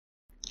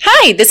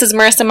Hi, this is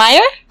Marissa Meyer.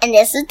 And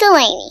this is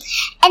Delaney.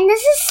 And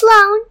this is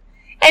Sloan.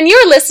 And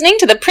you're listening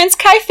to the Prince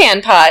Kai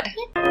Fan Pod.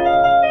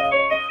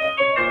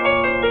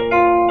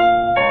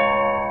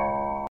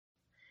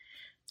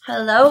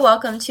 Hello,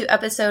 welcome to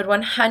episode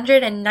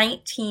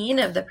 119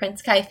 of the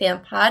Prince Kai Fan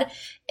Pod,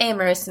 a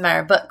Marissa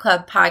Meyer book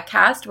club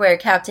podcast where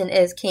Captain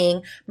is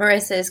king,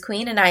 Marissa is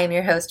queen, and I am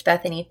your host,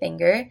 Bethany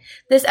Finger.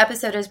 This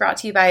episode is brought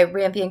to you by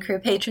Rampion Crew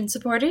patron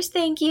supporters.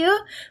 Thank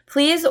you.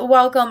 Please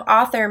welcome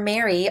author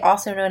Mary,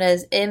 also known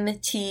as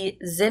M.T.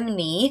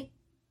 Zimney.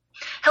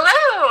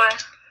 Hello.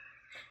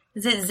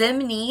 Is it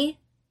Zimney?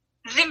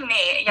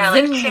 Zimney, yeah,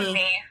 Zimney. like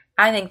chimney.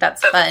 I think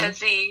that's But fun. the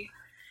Z.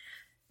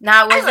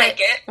 Now,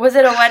 was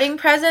it a wedding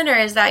present or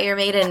is that your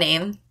maiden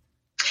name?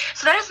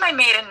 So that is my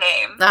maiden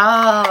name.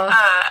 Oh.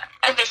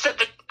 And they said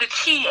the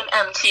T in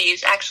MT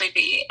is actually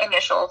the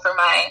initial for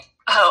my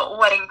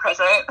wedding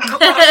present.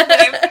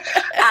 Name.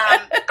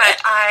 But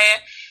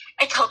I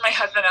told my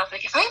husband, I was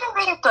like, if I ever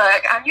write a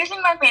book, I'm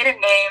using my maiden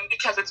name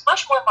because it's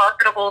much more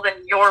marketable than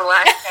your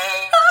last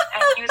name.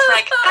 And he was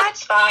like,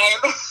 that's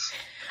fine.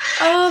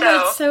 Oh,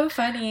 that's so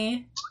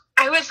funny.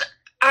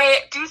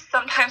 I do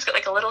sometimes get,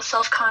 like, a little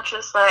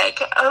self-conscious,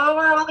 like, oh,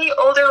 are all the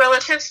older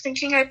relatives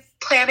thinking I'm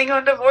planning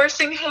on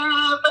divorcing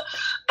him?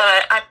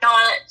 But I'm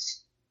not.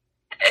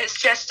 It's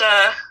just,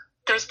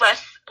 there's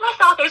less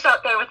authors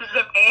out there with a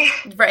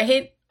Zimney.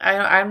 Right?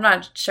 I'm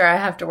not sure I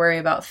have to worry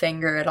about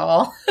Finger at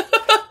all.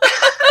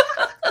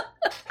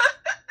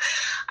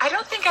 I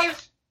don't think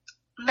I've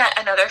met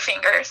another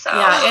Finger, so.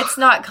 Yeah, it's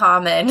not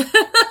common.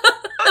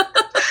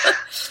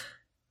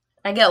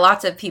 I get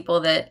lots of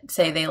people that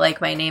say they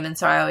like my name, and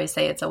so I always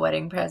say it's a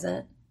wedding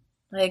present.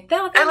 Like,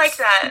 no, I like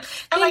that.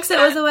 Thanks, it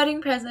was a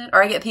wedding present.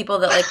 Or I get people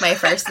that like my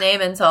first name,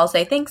 and so I'll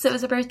say, thanks, it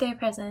was a birthday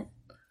present.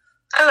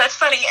 Oh, that's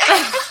funny.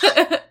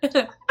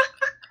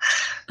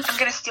 I'm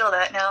going to steal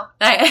that now.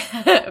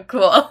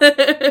 Cool.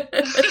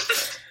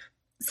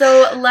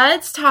 So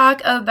let's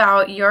talk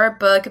about your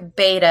book,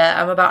 Beta.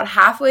 I'm about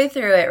halfway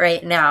through it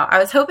right now. I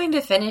was hoping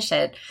to finish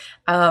it,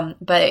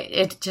 but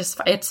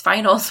it's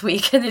finals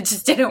week, and it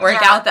just didn't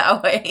work out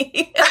that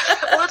way.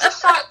 Well, it's a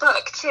fat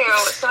book, too,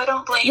 so I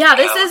don't blame you. Yeah,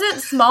 this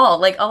isn't small.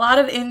 Like, a lot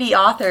of indie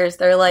authors,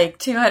 they're like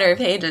 200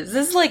 pages.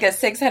 This is like a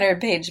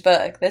 600-page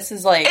book. This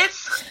is like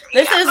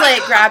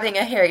grabbing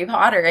a Harry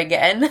Potter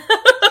again.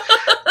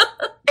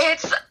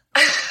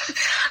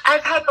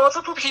 I've had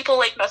multiple people,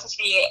 like, message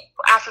me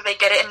after they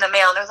get it in the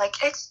mail, and they're like,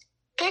 it's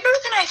bigger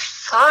than I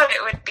thought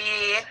it would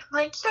be. I'm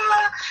like,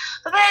 yeah.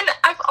 But then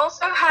I've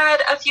also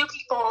had a few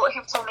people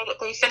who told me that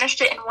they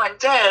finished it in one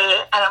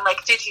day, and I'm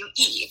like, did you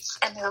eat?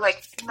 And they're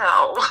like,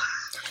 no.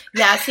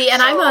 Yeah, see,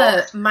 and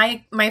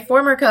my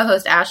former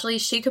co-host, Ashley,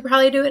 she could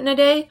probably do it in a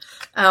day,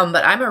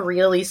 but I'm a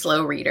really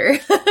slow reader.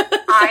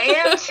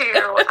 I am,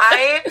 too.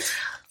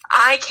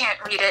 I can't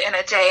read it in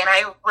a day, and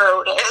I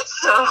wrote it,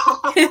 so...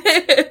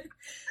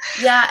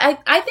 Yeah,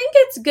 I think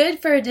it's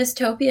good for a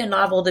dystopian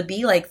novel to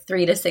be like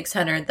 300 to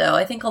 600, though.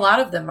 I think a lot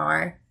of them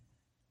are.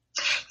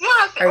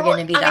 Yeah, are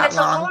going to be that it's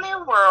long. It's a whole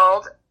new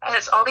world, and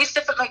it's all these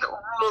different like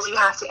rules you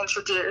have to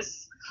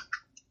introduce.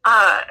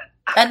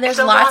 And there's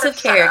lots of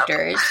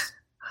characters.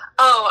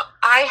 Oh,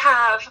 I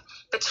have,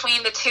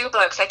 between the two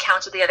books I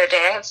counted the other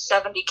day, I have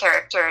 70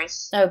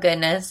 characters. Oh,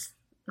 goodness.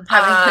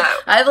 I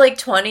have like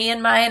 20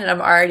 in mine, and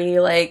I'm already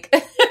like...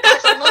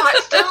 That's a lot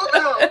still,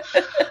 though.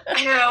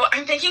 I know.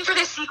 I'm thinking for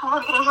this sequel,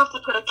 I'm going to have to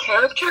put a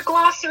character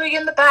glossary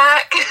in the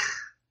back.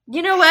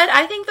 You know what?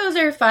 I think those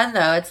are fun,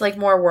 though. It's like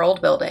more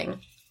world building.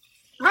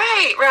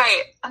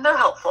 Right. And they're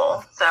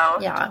helpful, so...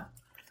 Yeah.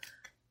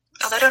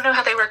 Although I don't know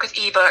how they work with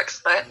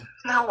ebooks, but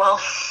oh well.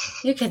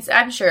 You can.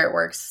 I'm sure it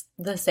works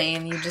the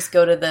same. You just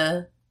go to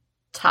the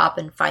top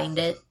and find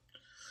it.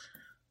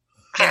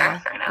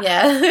 Fair enough.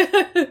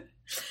 Yeah.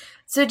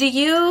 So do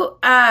you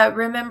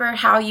remember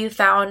how you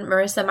found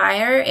Marissa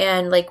Meyer,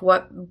 and like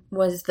what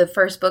was the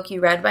first book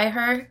you read by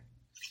her?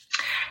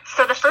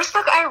 So the first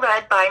book I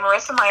read by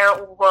Marissa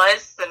Meyer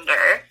was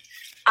Cinder.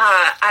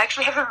 I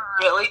actually have a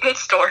really good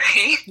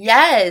story.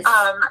 Yes.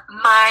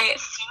 My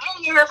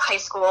senior year of high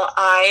school,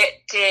 I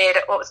did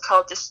what was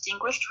called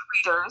Distinguished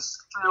Readers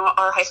through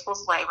our high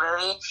school's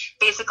library.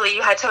 Basically,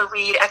 you had to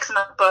read X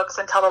amount of books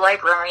and tell the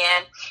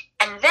librarian.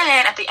 And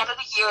then at the end of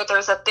the year, there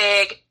was a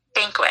big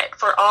banquet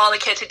for all the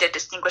kids who did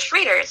Distinguished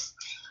Readers.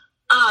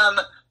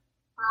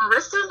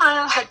 Marissa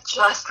Meyer had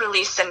just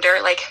released Cinder,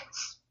 like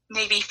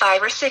maybe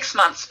 5 or 6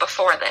 months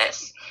before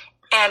this.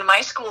 And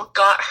my school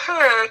got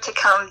her to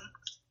come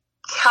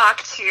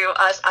talk to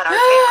us at our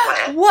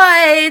banquet.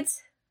 What?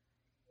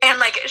 And,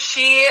 like,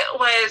 she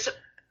was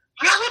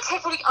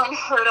relatively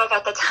unheard of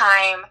at the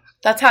time.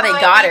 That's how they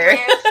got her.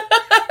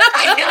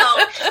 I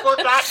know. Well,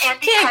 that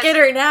and can't get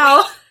her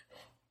now.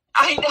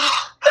 I know.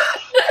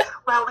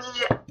 Well,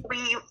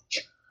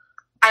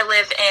 I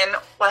live in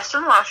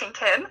Western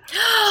Washington,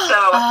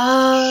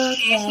 so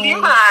she's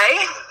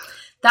nearby.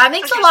 That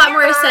makes a lot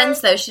more sense,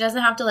 though. She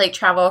doesn't have to, like,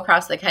 travel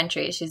across the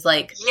country. She's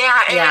like...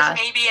 Yeah, it was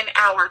maybe an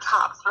hour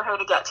tops for her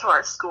to get to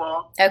our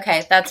school.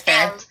 Okay, that's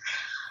fair. And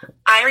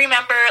I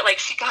remember, like,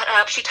 she got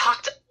up, she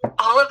talked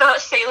all about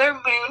Sailor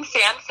Moon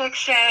fan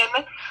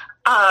fiction,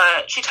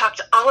 she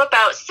talked all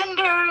about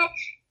Cinder,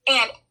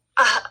 and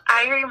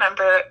I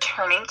remember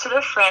turning to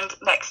the friend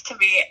next to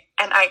me,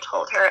 and I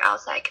told her, I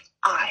was like,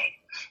 I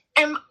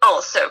am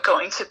also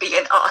going to be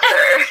an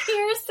author.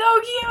 You're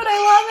so cute,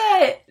 I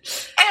love it.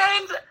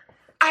 And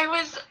I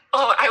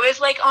was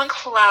like on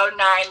cloud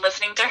nine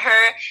listening to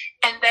her,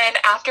 and then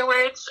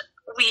afterwards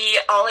we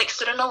all like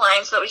stood in a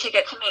line so that we could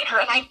get to meet her,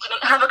 and I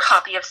didn't have a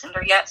copy of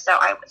Cinder yet, so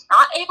I was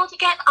not able to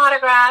get an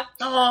autograph.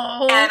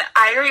 Oh. And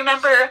I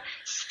remember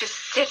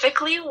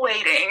specifically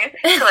waiting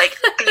to like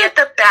be at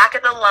the back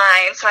of the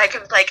line so I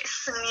could like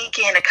sneak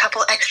in a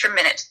couple extra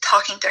minutes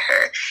talking to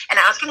her, and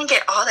I was going to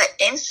get all that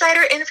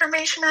insider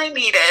information I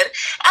needed.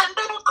 And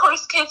then of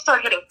course kids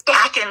started getting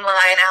back in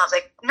line, and I was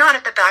like, not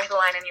at the back of the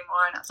line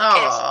anymore, and I was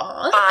like, it's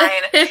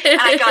fine.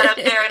 And I got up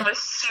there and was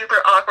super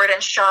awkward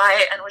and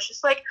shy and was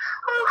just like,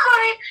 oh, hi,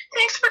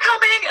 thanks for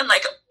coming, and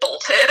like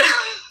bolted.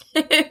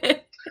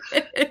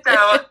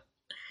 So,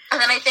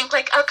 and then I think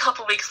like a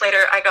couple weeks later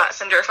I got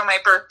Cinder for my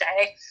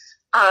birthday.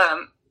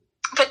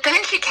 But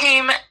then she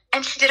came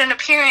and she did an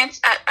appearance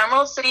at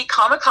Emerald City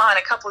Comic-Con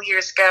a couple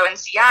years ago in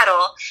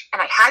Seattle,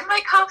 and I had my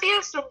copy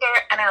of Cinder,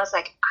 and I was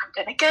like, I'm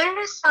gonna get her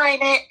to sign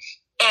it.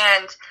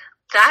 And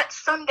that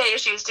Sunday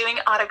she was doing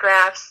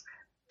autographs.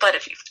 But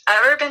if you've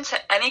ever been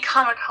to any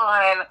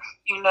Comic-Con,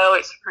 you know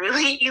it's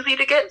really easy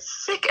to get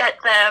sick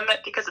at them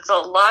because it's a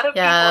lot of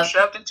people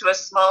shoved into a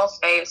small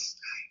space.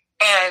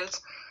 And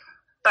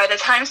by the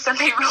time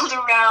Sunday rolled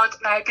around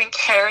and I'd been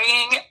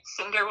carrying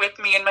Cinder with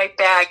me in my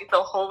bag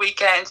the whole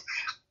weekend,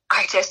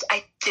 I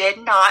did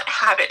not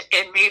have it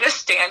in me to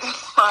stand in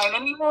line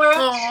anymore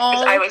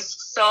because I was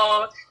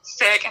so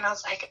sick, and I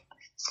was like,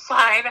 it's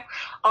fine,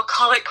 I'll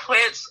call it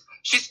quits.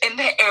 She's in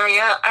the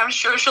area. I'm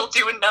sure she'll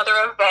do another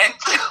event.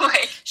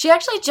 Like, she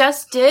actually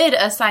just did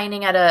a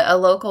signing at a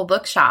local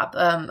bookshop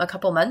a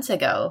couple months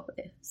ago.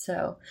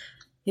 So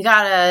you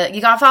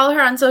gotta follow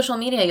her on social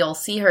media. You'll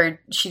see her.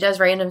 She does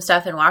random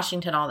stuff in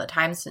Washington all the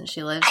time since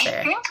she lives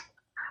there.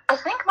 I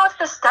think most of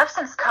the stuff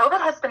since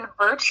COVID has been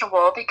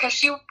virtual because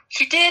she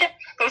did.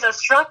 There's a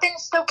shop in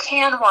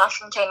Spokane,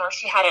 Washington, where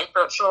she had a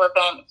virtual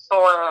event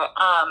for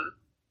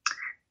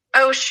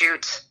oh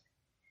shoot,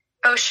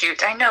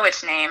 I know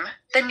its name.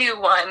 The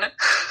new one.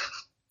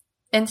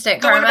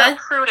 Instant the Karma? One about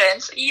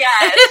Prudence. Yes.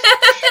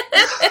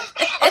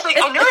 I was like,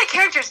 I know the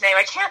character's name.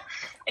 I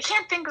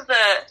can't think of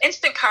the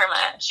Instant Karma.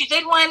 She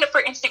did one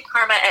for Instant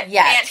Karma at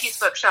Auntie's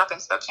Bookshop in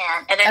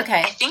Spokane. And then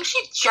I think she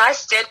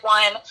just did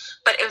one,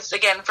 but it was,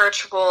 again,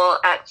 virtual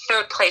at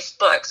Third Place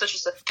Books, which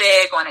is a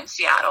big one in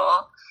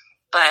Seattle.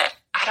 But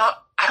I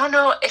don't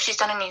know if she's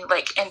done any,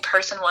 like,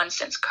 in-person ones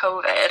since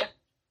COVID.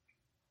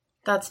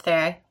 That's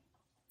fair.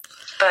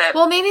 But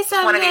well, maybe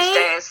someday. One of these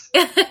days.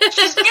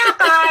 She's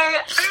nearby.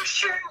 I'm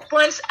sure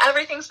once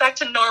everything's back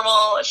to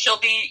normal, she'll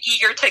be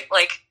eager to,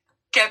 like,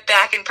 get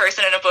back in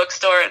person in a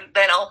bookstore, and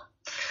then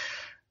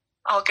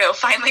I'll go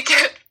finally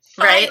get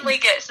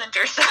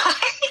Cinder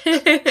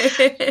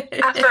signed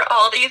after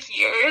all these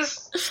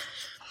years.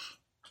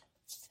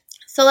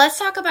 So let's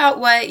talk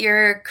about what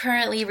you're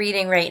currently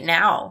reading right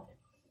now.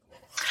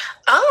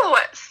 Oh,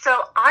 so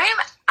I am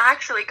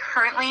actually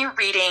currently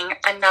reading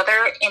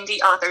another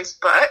indie author's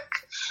book.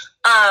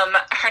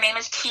 Her name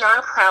is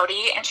T.R.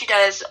 Prouty, and she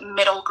does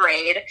middle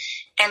grade.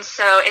 And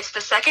so it's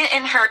the second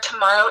in her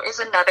Tomorrow is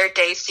Another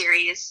Day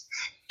series.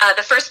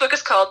 The first book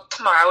is called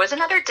Tomorrow is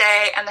Another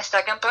Day, and the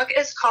second book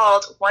is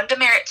called One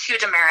Demerit, Two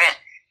Demerit.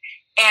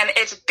 And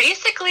it's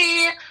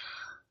basically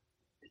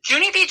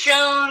Junie B.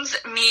 Jones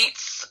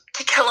meets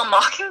To Kill a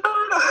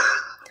Mockingbird,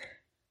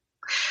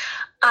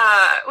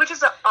 which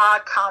is an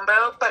odd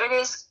combo, but it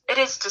is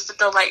just a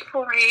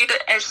delightful read.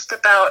 It's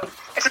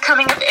a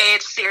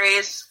coming-of-age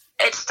series.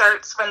 It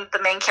starts when the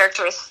main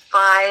character is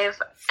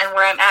 5, and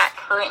where I'm at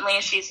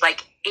currently, she's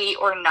like 8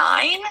 or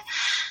 9.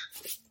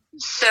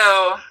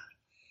 So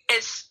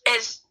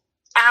it's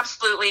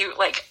absolutely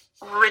like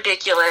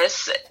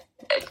ridiculous.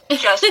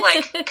 Just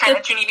like kind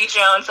of Junie B.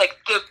 Jones, like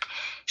the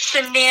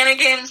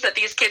shenanigans that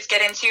these kids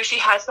get into. She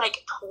has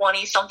like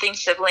 20-something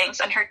siblings,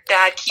 and her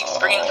dad keeps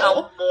bringing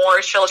home more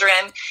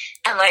children,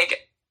 and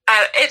like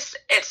it's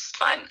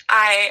fun.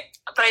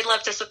 But I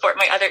love to support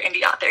my other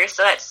indie authors.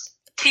 So that's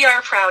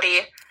T.R. Prouty.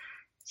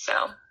 So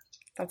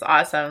that's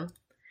awesome.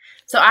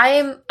 So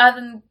I'm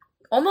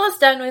almost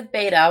done with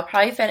beta. I'll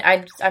probably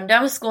I'm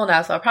done with school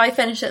now, so I'll probably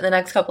finish it in the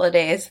next couple of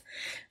days.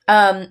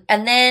 And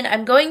then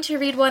I'm going to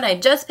read one I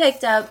just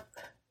picked up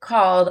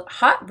called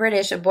Hot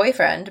British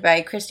Boyfriend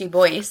by Christy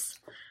Boyce.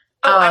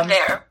 Oh, I'm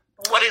there.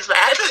 What is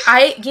that?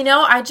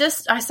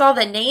 I saw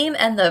the name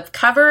and the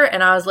cover,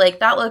 and I was like,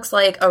 that looks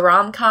like a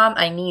rom-com.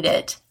 I need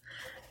it.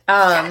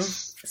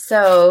 Yes.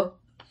 So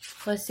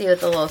let's see what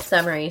the little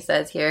summary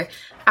says here.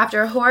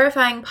 After a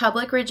horrifying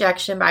public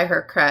rejection by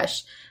her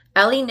crush,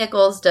 Ellie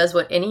Nichols does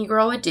what any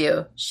girl would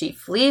do. She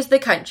flees the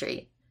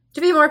country.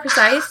 To be more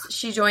precise,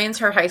 she joins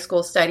her high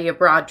school study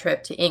abroad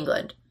trip to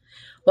England.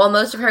 While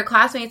most of her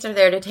classmates are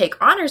there to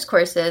take honors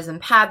courses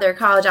and pad their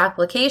college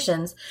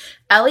applications,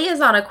 Ellie is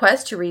on a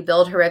quest to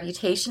rebuild her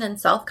reputation and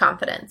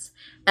self-confidence.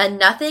 And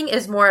nothing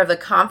is more of a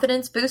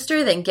confidence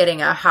booster than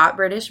getting a hot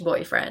British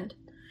boyfriend.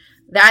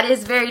 That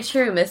is very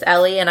true, Miss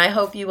Ellie, and I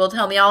hope you will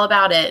tell me all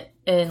about it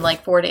in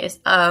like 4 days.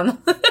 Oh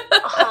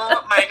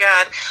my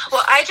god.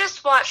 Well, I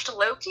just watched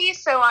Loki,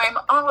 so I'm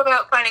all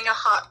about finding a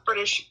hot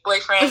British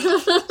boyfriend.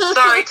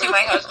 Sorry to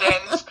my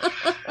husbands.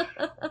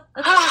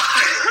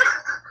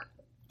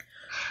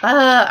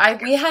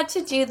 We had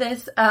to do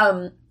this.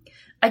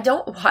 I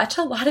don't watch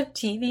a lot of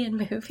TV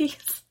and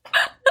movies.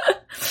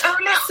 Oh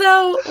no.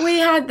 So we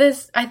had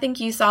this, I think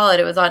you saw it.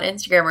 It was on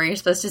Instagram where you're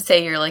supposed to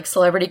say your like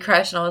celebrity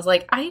crush, and I was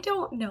like, I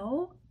don't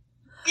know.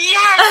 Yes,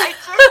 I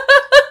did.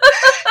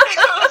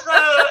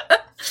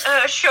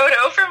 It was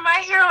Shoto from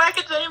My Hero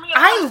Academia.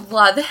 I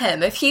love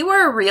him. If he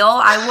were real,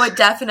 I would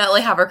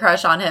definitely have a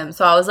crush on him.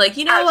 So I was like,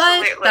 you know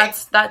what?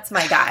 That's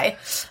my guy.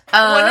 100%.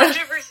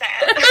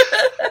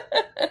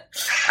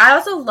 I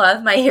also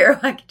love My Hero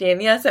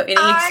Academia, so any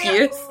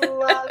excuse. I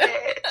love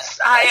it.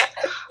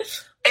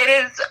 It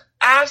is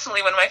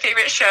absolutely one of my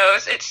favorite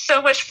shows. It's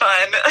so much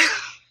fun.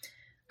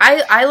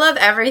 I love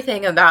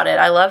everything about it.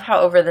 I love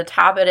how over the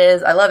top it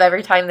is. I love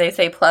every time they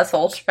say plus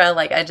ultra,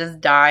 like I just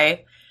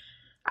die.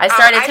 I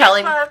started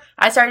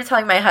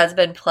telling my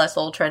husband plus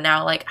ultra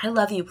now, like, I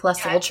love you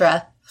plus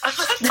ultra.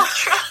 Plus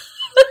ultra.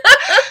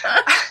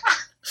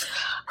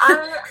 I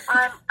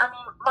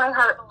mean, my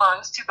heart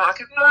belongs to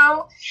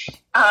Bakugo.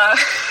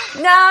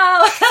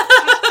 No! He's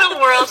the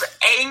world's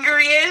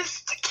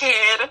angriest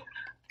kid.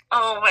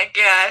 Oh my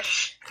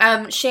gosh.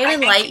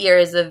 Shannon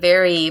Lightyear is a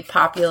very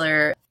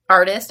popular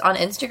artist on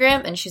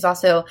Instagram, and she's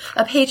also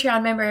a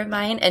Patreon member of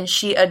mine, and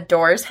she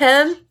adores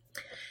him.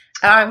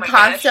 I'm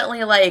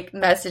constantly like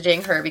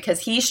messaging her because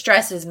he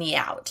stresses me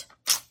out.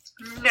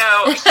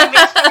 No, he makes me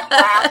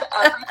laugh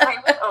every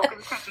time he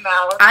opens his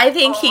mouth. I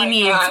think he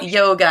needs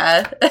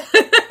yoga.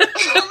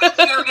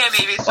 Yoga,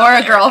 maybe, or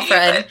a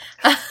girlfriend.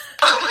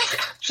 Oh my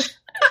gosh.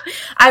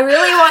 I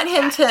really want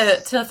him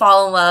to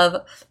fall in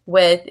love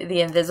with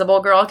the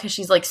Invisible Girl because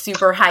she's like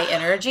super high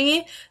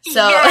energy.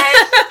 So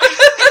yes.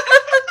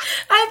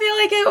 I feel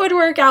like it would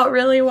work out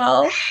really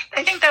well.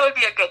 I think that would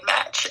be a good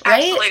match.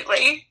 Right?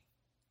 Absolutely.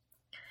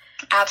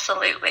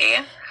 Absolutely.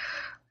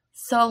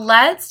 So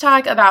let's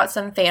talk about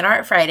some Fan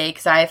Art Friday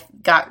because I've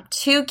got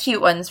 2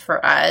 cute ones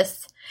for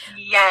us.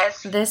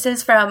 Yes. This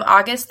is from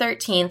August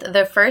 13th.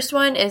 The first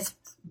one is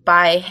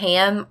by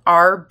Ham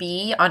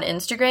RB on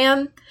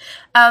Instagram.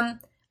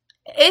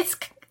 It's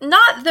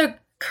not the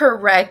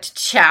correct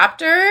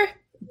chapter,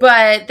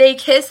 but they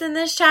kiss in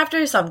this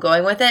chapter, so I'm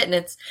going with it. And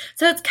it's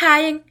Kai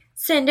and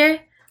Cinder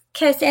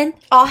kissing,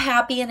 all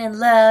happy and in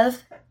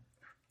love.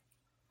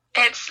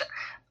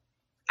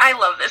 I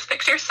love this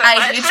picture so much.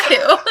 I do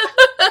too.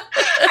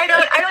 I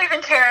don't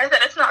even care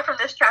that it's not from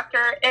this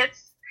chapter.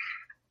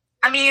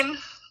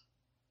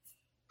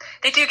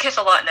 They do kiss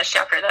a lot in this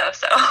chapter though,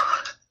 so.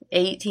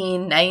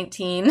 18,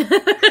 19.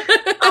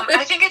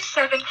 I think it's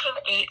 17,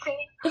 18.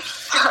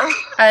 Sorry.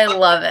 I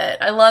love it.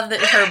 I love that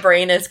her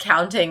brain is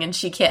counting and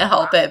she can't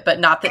help it, but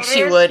not that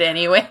she would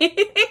anyway.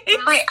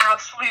 My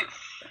absolute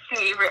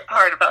favorite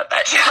part about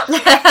that chapter.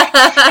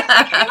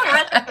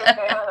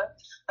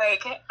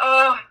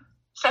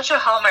 Such a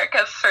hallmark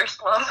of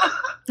first love.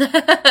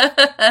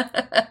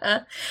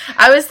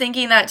 I was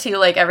thinking that too,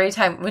 like every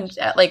time when,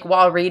 like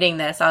while reading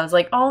this, I was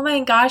like, oh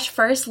my gosh,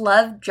 first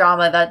love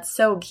drama. That's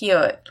so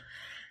cute.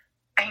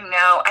 I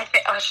know.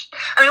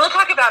 We'll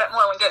talk about it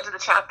more when we get to the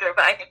chapter,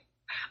 but I think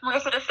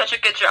Melissa does such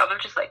a good job of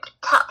just like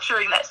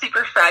capturing that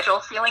super fragile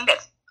feeling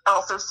that's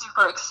also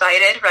super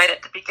excited right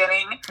at the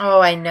beginning. Oh,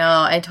 I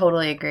know. I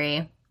totally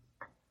agree.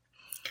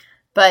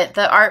 But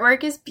the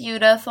artwork is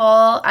beautiful.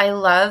 I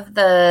love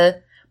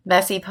the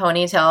messy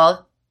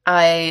ponytail.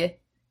 I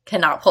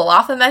cannot pull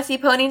off a messy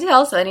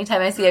ponytail, so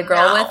anytime I see a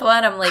girl with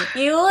one, I'm like,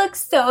 you look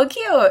so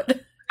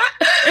cute.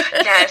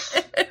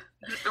 Yes.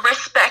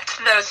 Respect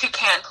those who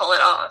can pull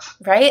it off.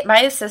 Right?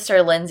 My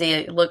sister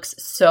Lindsay looks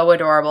so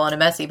adorable in a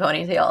messy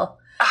ponytail.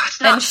 Oh,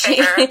 it's not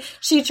fair.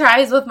 She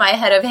tries with my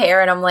head of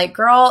hair, and I'm like,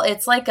 girl,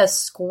 it's like a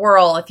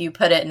squirrel if you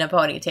put it in a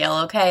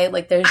ponytail, okay?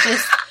 Like, there's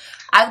just,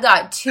 I've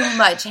got too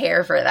much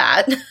hair for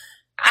that.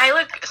 I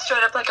look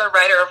straight up like a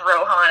writer of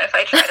Rohan if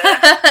I try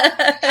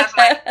to have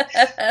my...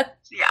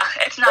 Yeah,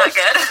 it's not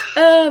good.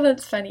 Oh,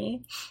 that's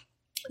funny.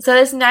 So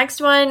this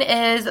next one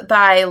is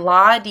by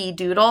La D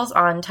Doodles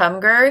on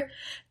Tumblr.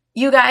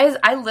 You guys,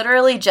 I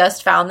literally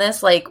just found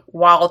this like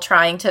while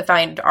trying to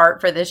find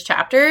art for this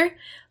chapter,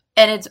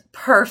 and it's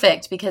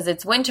perfect because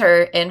it's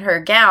Winter in her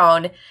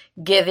gown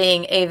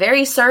giving a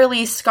very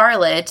surly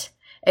Scarlet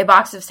a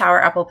box of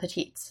sour apple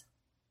petites.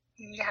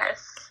 Yes.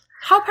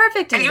 How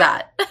perfect is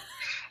that?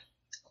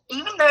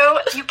 Even though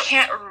you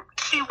can't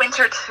see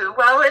Winter too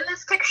well in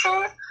this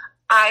picture,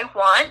 I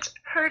want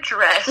her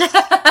dress so bad.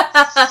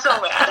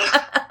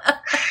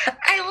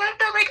 I love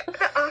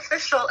the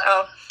official,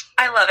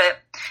 I love it.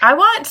 I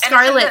want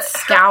Scarlet's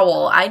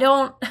scowl. I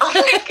don't, oh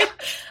my God.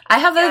 I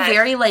have a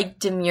very like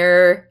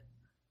demure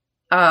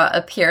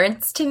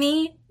appearance to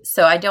me,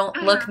 so I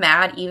don't look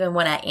mad even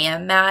when I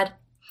am mad.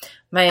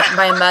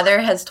 My mother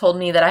has told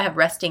me that I have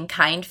resting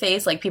kind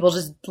face. Like, people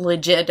just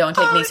legit don't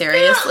take me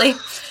seriously. No.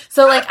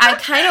 So, like, I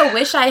kind of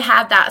wish I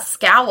had that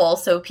scowl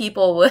so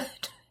people would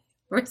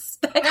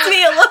respect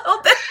me a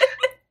little bit.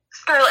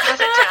 Scarlett has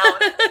it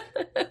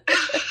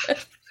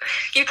down.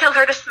 You tell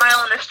her to smile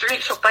on the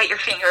street, she'll bite your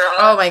finger off.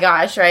 Oh my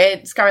gosh,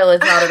 right?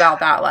 Scarlett's not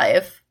about that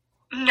life.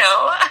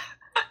 No.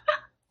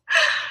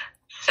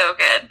 So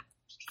good.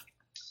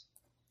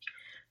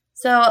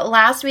 So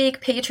last week,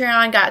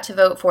 Patreon got to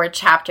vote for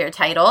chapter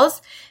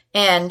titles,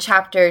 and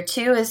chapter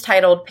 2 is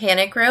titled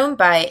Panic Room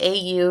by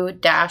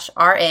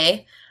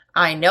AU-RA.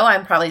 I know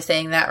I'm probably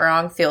saying that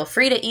wrong. Feel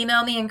free to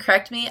email me and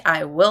correct me.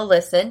 I will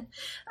listen.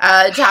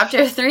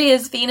 Chapter 3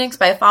 is Phoenix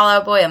by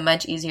Fallout Boy, a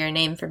much easier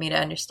name for me to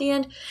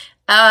understand.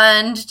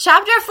 And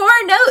chapter 4,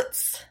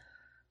 Notes.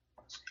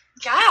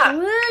 Yeah,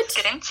 let's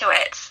get into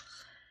it.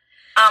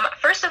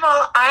 First of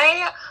all,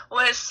 I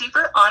was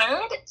super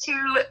honored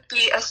to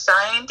be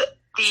assigned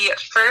the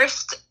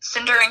first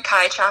Cinder and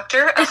Kai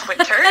chapter of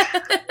winter.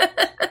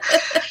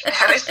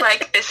 I was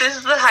like, this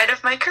is the height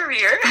of my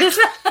career.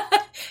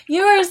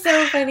 You are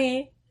so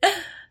funny.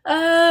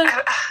 They're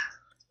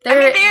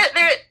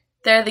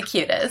the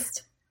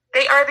cutest.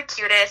 They are the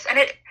cutest. And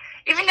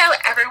even though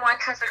everyone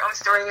has their own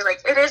story,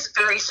 like, it is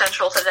very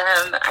central to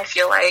them, I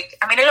feel like.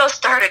 I mean, it all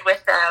started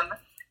with them.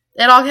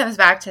 It all comes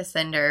back to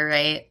Cinder,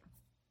 right?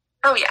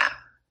 Oh, yeah.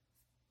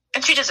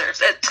 And she deserves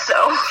it,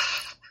 so...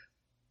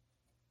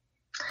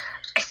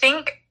 I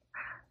think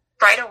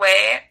right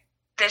away,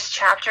 this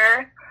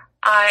chapter,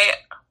 I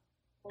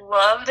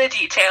love the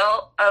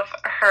detail of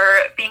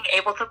her being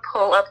able to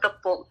pull up the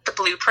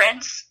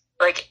blueprints,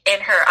 like, in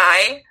her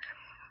eye,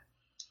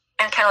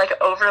 and kind of, like,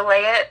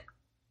 overlay it.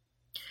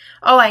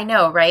 Oh, I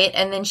know, right?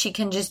 And then she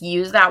can just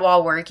use that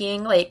while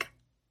working, like,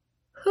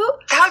 who?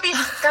 That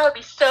would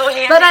be so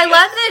handy. But I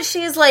love that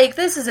she's like,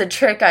 this is a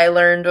trick I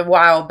learned a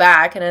while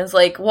back, and it's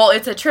like, well,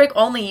 it's a trick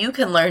only you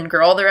can learn,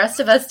 girl. The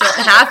rest of us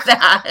don't have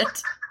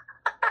that.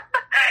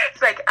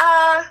 It's like,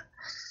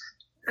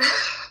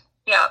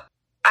 yeah.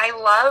 I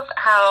love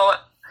how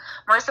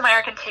Marissa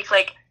Meyer can take,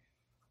 like,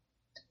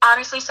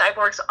 obviously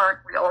cyborgs aren't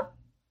real,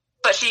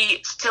 but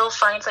she still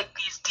finds, like,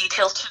 these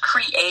details to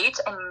create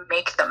and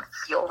make them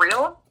feel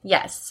real.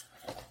 Yes.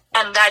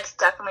 And that's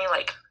definitely,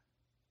 like,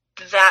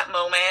 that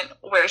moment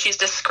where she's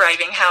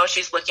describing how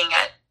she's looking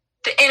at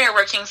the inner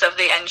workings of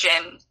the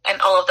engine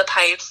and all of the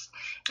pipes.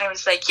 And I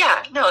was like,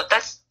 yeah, no,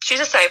 she's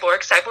a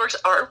cyborg. Cyborgs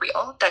are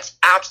real. That's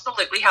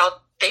absolutely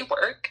how they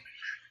work.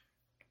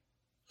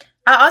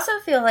 I also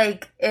feel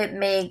like it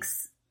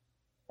makes,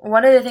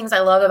 one of the things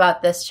I love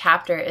about this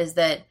chapter is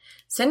that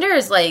Cinder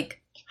is,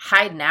 like,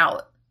 hiding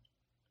out.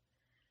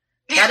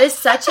 That is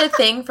such a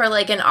thing for,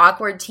 like, an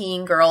awkward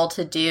teen girl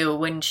to do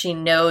when she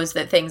knows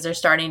that things are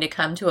starting to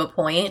come to a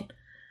point.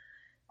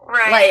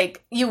 Right.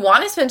 Like, you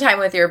want to spend time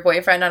with your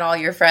boyfriend and all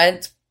your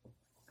friends,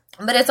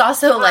 but it's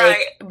also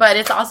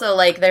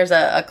like there's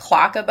a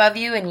clock above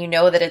you and you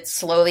know that it's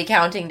slowly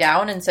counting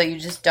down, and so you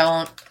just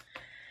don't,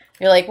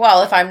 you're like,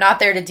 well, if I'm not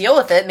there to deal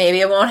with it, maybe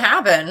it won't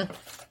happen.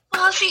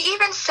 Well, she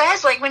even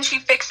says, like, when she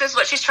fixes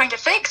what she's trying to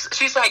fix,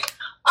 she's like,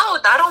 oh,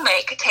 that'll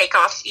make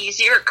takeoffs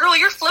easier. Girl,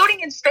 you're floating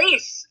in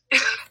space.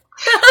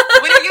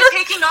 When are you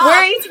taking off? Where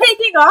are you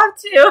taking off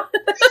to?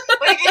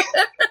 Like,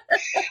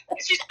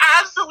 she's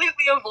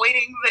absolutely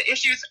avoiding the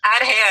issues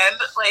at hand.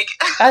 Like,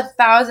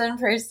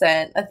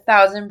 1,000%.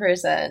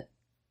 1,000%.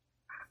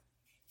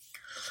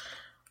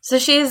 So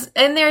she's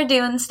in there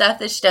doing stuff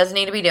that she doesn't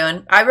need to be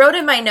doing. I wrote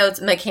in my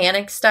notes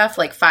mechanic stuff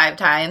like 5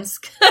 times.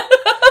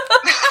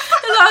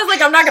 I was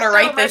like, I'm not going to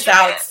write this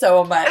out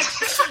so much.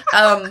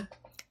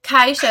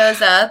 Kai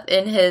shows up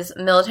in his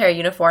military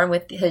uniform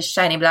with his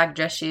shiny black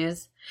dress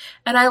shoes.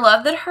 And I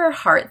love that her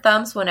heart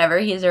thumps whenever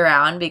he's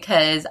around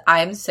because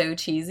I'm so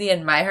cheesy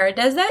and my heart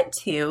does that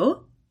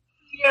too.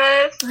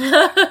 Yes.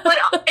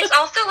 But it's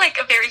also, like,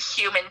 a very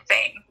human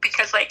thing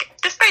because, like,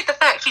 despite the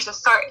fact she's a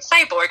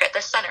cyborg at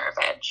the center of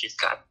it, she's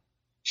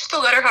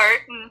still got her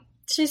heart. And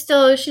she's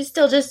still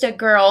just a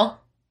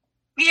girl.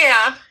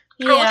 Yeah.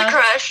 Girl with a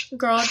crush.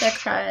 Girl with a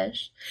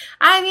crush.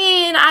 I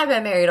mean, I've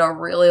been married a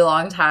really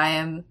long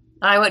time.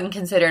 I wouldn't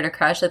consider it a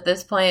crush at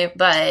this point,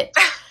 but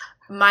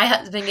my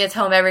husband gets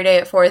home every day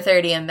at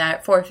 4:30, and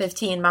at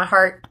 4:15, my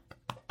heart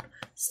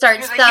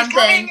starts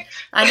thumping.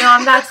 I know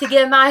I'm about to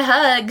get my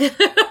hug.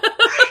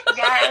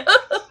 Yes.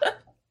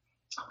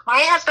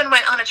 My husband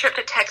went on a trip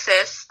to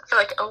Texas for,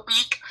 like, a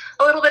week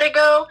a little bit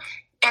ago,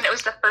 and it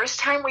was the first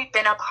time we've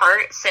been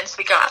apart since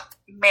we got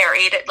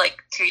married,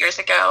 like, 2 years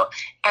ago,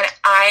 and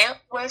I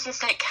was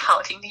just, like,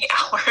 counting the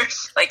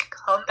hours, like,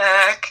 come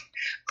back,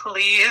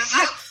 please.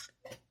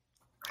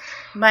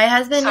 My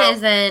husband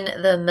is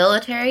in the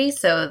military,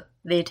 so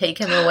they take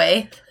him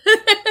away.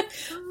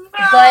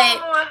 No.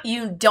 But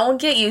you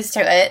don't get used to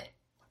it.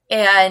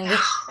 And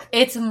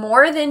it's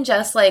more than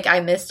just, like, I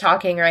miss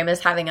talking or I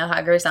miss having a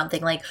hug or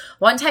something. Like,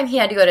 one time he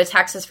had to go to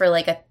Texas for,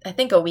 like, I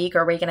think a week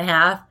or a week and a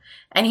half.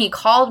 And he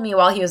called me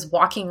while he was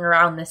walking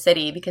around the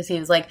city because he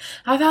was like,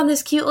 I found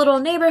this cute little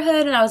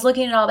neighborhood and I was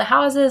looking at all the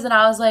houses and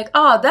I was like,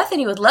 oh,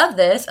 Bethany would love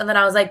this. And then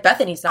I was like,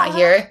 Bethany's not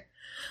here.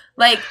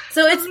 Like,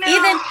 so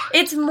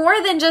it's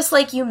more than just,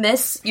 like, you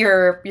miss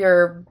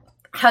your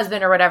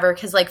husband or whatever,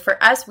 because, like,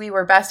 for us, we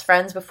were best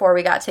friends before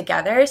we got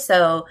together,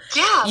 so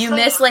you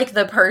miss, like,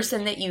 the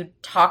person that you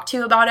talk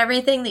to about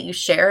everything, that you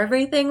share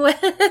everything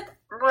with.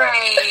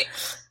 Right.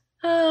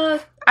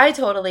 I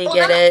totally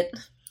get it.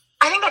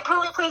 I think that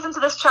totally plays into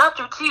this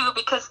chapter, too,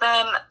 because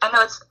then, I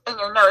know it's in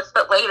your notes,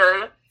 but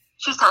later,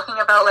 she's talking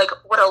about, like,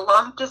 what a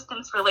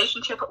long-distance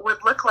relationship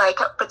would look like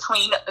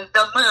between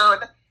the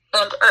moon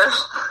and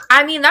Earth.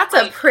 I mean, that's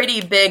a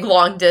pretty big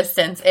long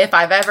distance. If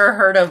I've ever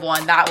heard of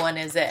one, that one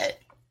is it.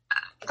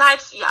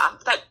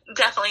 That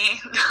definitely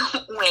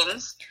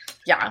wins.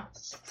 Yeah.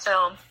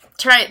 So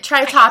try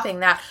topping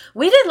that.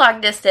 We did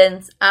long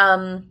distance,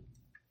 I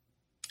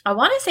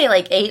want to say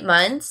like 8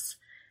 months,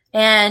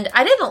 and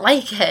I didn't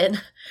like it,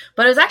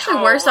 but it was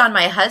actually worse on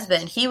my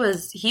husband. He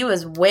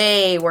was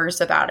way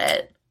worse about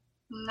it.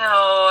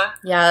 No.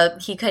 Yeah,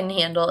 he couldn't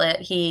handle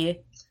it.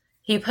 He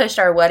pushed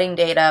our wedding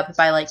date up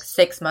by like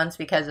 6 months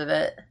because of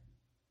it.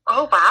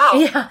 Oh, wow.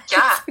 Yeah.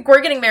 Like,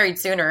 we're getting married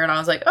sooner, and I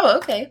was like, oh,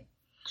 okay.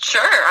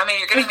 Sure. I mean,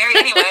 you're getting married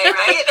anyway,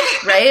 right?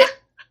 Right?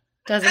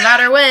 Doesn't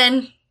matter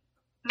when.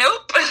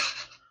 Nope.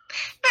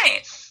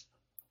 Nice.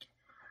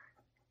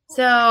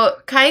 So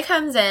Kai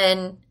comes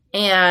in,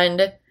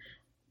 and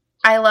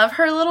I love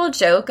her little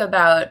joke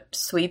about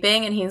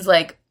sweeping, and he's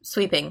like,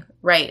 sweeping,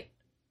 right.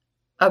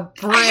 A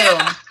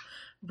broom.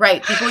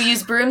 Right. People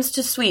use brooms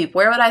to sweep.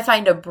 Where would I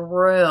find a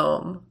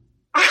broom?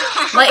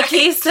 Like,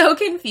 he's so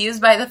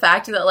confused by the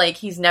fact that, like,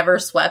 he's never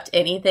swept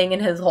anything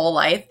in his whole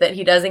life that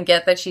he doesn't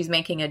get that she's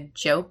making a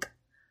joke.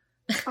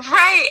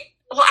 Right.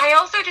 Well, I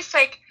also just,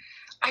 like,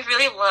 I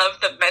really love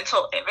the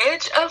mental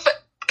image of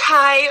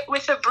Kai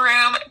with a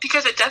broom,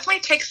 because it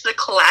definitely takes the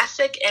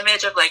classic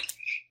image of, like,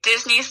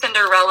 Disney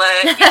Cinderella,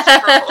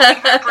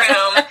 holding her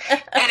broom.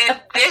 And in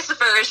this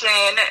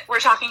version, we're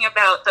talking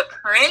about the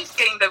prince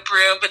getting the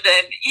broom, but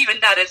then even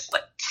that is,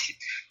 like,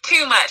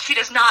 too much. He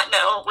does not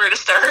know where to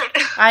start.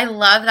 I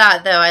love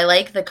that, though. I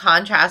like the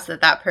contrast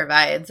that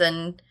provides.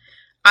 And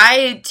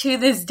I, to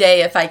this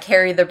day, if I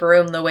carry the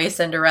broom the way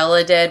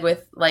Cinderella did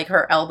with, like,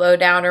 her elbow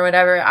down or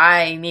whatever,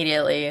 I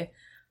immediately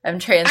am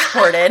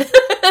transported.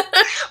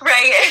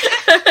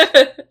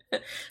 Right.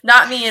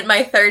 Not me in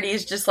my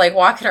 30s just, like,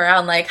 walking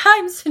around like,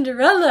 I'm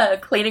Cinderella,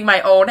 cleaning my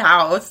own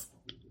house.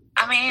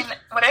 I mean,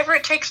 whatever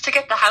it takes to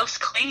get the house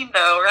clean,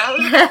 though,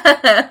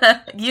 right?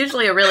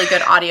 Usually a really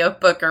good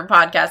audiobook or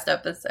podcast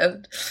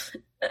episode.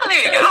 Oh,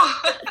 there you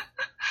go.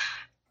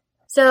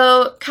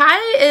 So,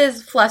 Kai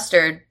is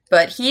flustered,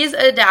 but he's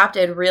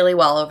adapted really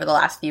well over the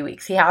last few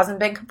weeks. He hasn't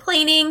been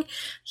complaining.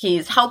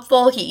 He's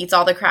helpful. He eats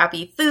all the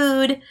crappy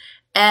food.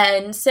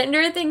 And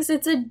Cinder thinks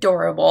it's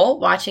adorable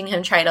watching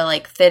him try to,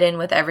 like, fit in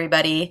with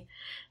everybody.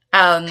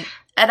 And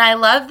I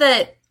love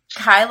that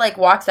Kai, like,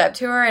 walks up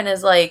to her and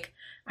is like,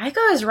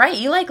 Aiko is right.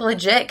 You, like,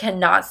 legit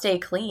cannot stay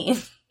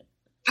clean.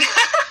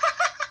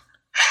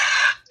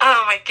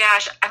 Oh, my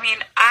gosh. I mean,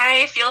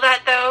 I feel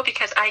that, though,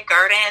 because I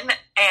garden,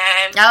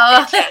 and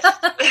it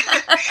just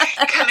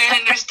come in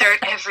and there's dirt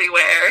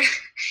everywhere.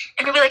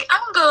 And you'll be like,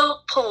 I'm going to go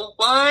pull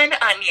one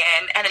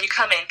onion, and then you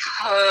come in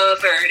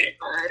covered in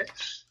mud.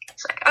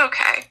 It's like,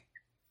 okay.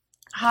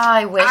 Oh,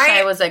 I wish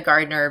I was a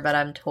gardener, but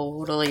I'm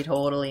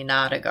totally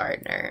not a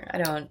gardener. I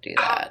don't do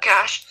that. Oh,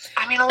 gosh.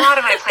 I mean, a lot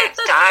of my plants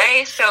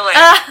die, so, like,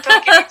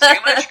 don't give me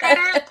too much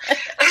credit.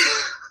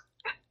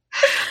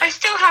 I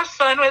still have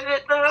fun with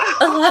it, though.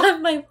 A lot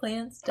of my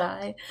plants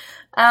die.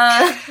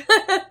 As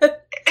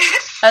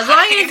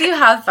long as you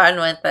have fun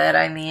with it,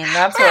 I mean,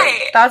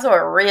 that's what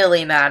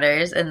really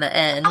matters in the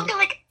end. I'll get,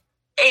 like,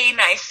 a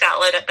nice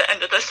salad at the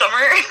end of the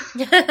summer.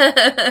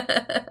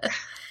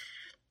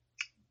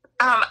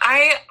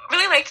 I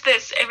really liked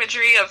this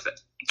imagery of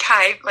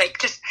Kai, like,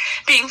 just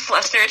being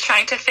flustered,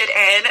 trying to fit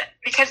in,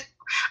 because,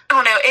 I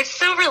don't know, it's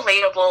so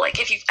relatable. Like,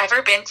 if you've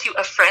ever been to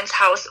a friend's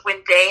house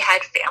when they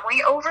had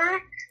family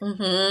over,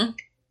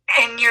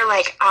 and you're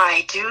like,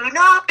 I do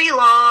not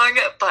belong,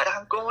 but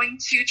I'm going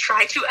to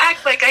try to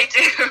act like I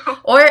do.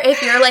 Or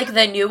if you're, like,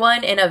 the new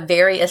one in a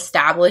very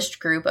established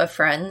group of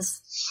friends.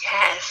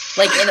 Yes.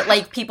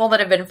 Like people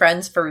that have been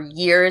friends for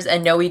years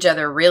and know each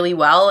other really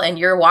well, and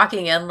you're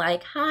walking in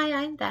like, hi,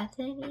 I'm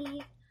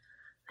Bethany.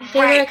 My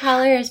favorite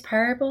color is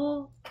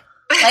purple.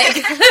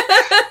 Like,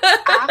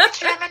 I'm a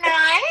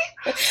Gemini.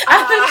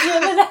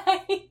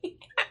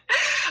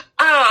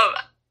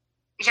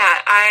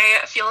 Yeah,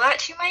 I feel that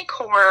to my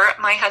core.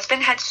 My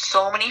husband had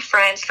so many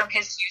friends from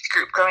his youth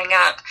group growing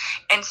up,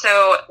 and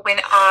so when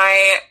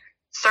I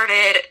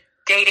started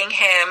dating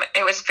him,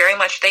 it was very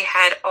much they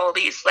had all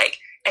these, like,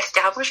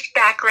 established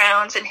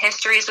backgrounds and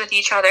histories with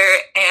each other,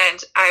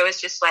 and I was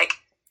just like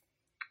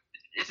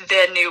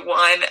the new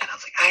one, and I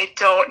was like, I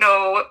don't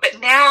know,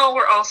 but now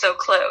we're also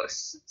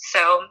close.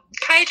 So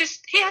Kai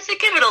he has to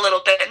give it a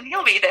little bit and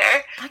he'll be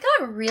there. I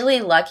got really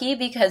lucky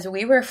because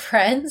we were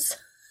friends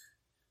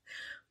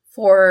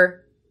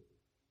for,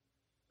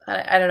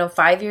 I don't know,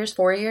 5 years,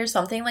 4 years,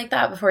 something like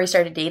that before we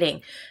started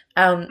dating.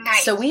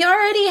 Nice. So we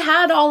already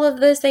had all of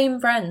the same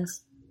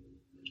friends.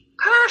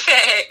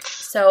 Perfect.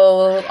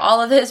 So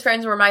all of his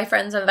friends were my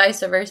friends and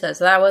vice versa.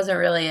 So that wasn't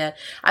really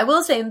I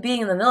will say,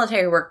 being in the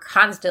military, we're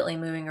constantly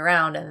moving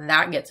around and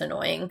that gets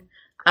annoying.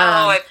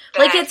 I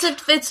bet. Like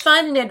it's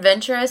fun and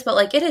adventurous, but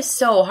like it is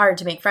so hard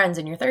to make friends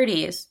in your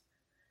 30s.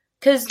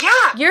 Cause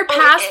you're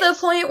past the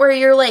point where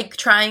you're like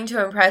trying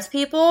to impress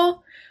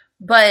people,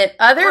 but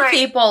other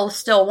people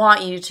still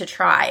want you to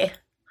try.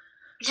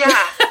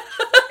 Yeah.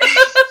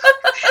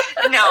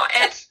 No,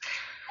 it's,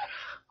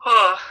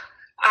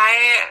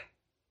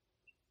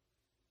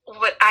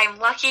 I'm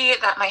lucky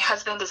that my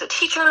husband is a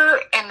teacher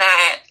and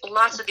that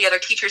lots of the other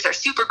teachers are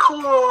super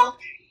cool.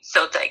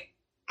 So it's like,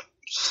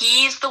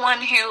 he's the one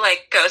who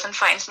like goes and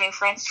finds new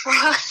friends for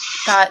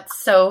us. That's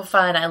so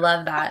fun. I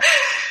love that.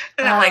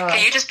 And I'm like,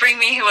 can you just bring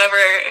me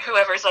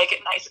whoever's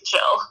like nice and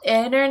chill?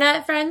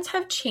 Internet friends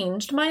have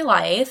changed my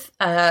life.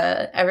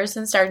 Ever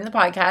since starting the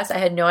podcast, I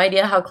had no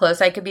idea how close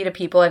I could be to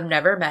people I've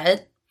never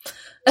met.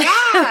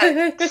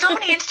 Yeah, so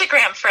many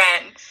Instagram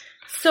friends.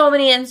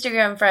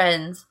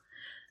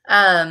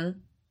 I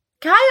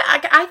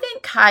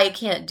think Kai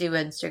can't do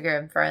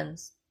Instagram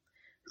friends.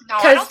 No,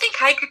 I don't think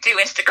Kai could do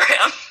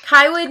Instagram.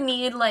 Kai would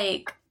need,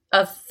 like,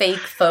 a fake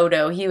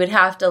photo. He would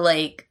have to,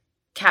 like,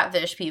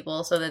 catfish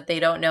people so that they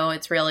don't know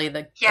it's really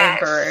the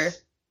emperor.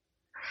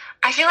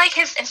 I feel like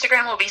his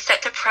Instagram will be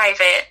set to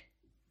private,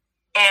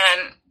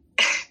 and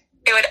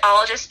it would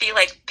all just be,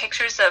 like,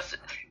 pictures of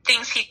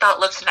things he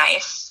thought looked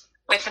nice.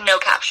 With no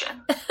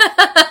caption. And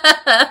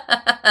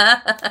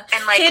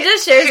like he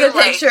just shares a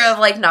picture of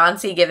like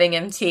Nancy giving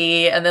him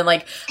tea, and then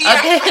like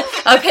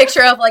a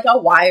picture of like a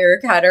wire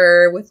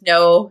cutter with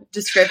no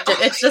descriptive.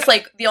 It's just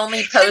like the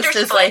only post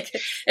is like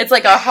it's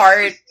like a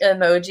heart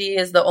emoji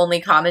is the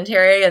only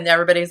commentary, and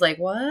everybody's like,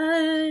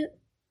 "What?"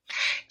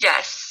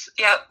 Yes.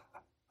 Yep.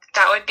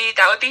 That would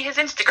be his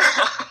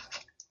Instagram.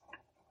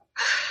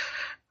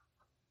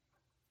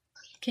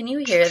 Can you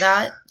hear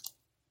that?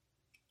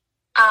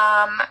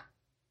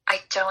 I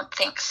don't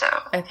think so.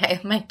 Okay,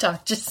 my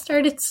dog just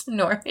started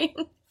snoring.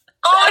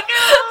 Oh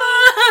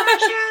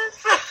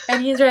no!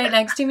 And he's right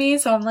next to me,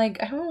 so I'm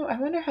like, I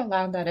wonder how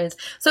loud that is.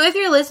 So if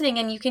you're listening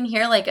and you can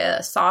hear like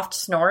a soft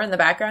snore in the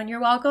background,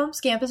 you're welcome.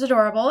 Scamp is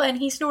adorable and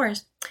he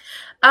snores.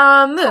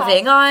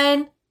 Moving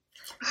on.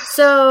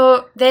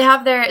 So they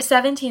have their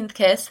 17th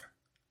kiss.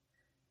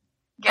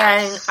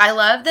 Yes. And I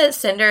love that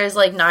Cinder is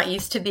like not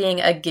used to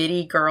being a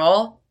giddy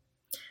girl.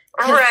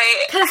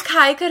 Right. Because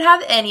Kai could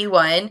have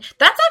anyone.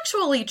 That's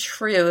actually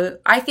true.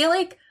 I feel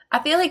like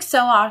so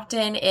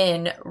often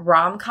in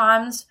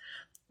rom-coms,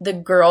 the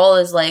girl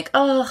is like,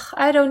 oh,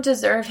 I don't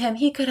deserve him.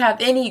 He could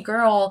have any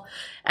girl.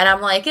 And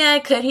I'm like,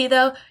 could he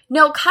though?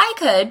 No, Kai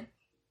could.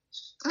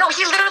 No,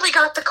 he literally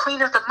got the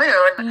Queen of the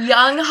Moon.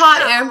 Young,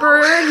 hot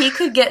emperor. He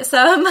could get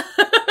some.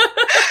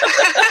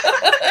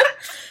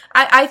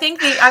 I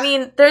think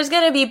there's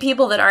going to be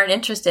people that aren't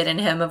interested in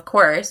him, of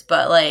course,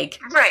 but, like,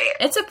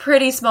 it's a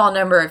pretty small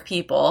number of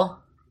people.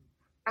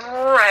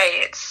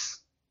 Right.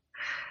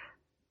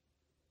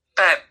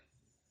 But,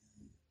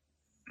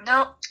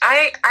 no,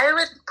 I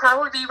would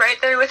probably be right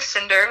there with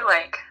Cinder,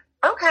 like,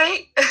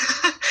 okay.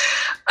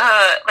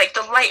 Like,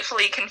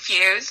 delightfully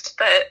confused,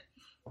 but...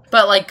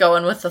 But, like,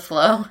 going with the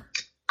flow.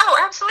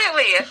 Oh,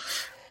 absolutely.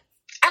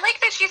 I like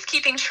that she's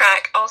keeping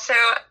track. Also,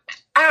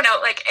 I don't know,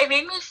 like, it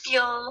made me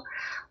feel...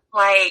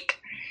 like,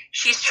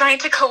 she's trying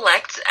to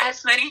collect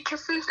as many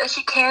kisses as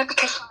she can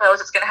because she knows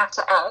it's going to have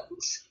to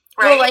end,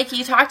 right? Well, like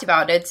you talked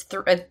about, it's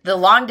the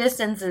long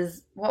distance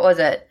is, what was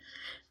it?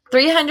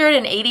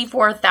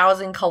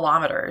 384,000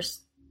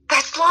 kilometers.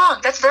 That's long.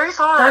 That's very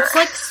far. That's,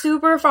 like,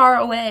 super far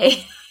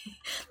away.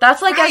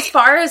 That's, like, as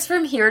far as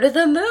from here to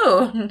the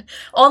moon.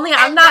 Only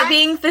I'm not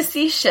being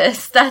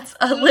facetious. That's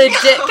a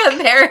legit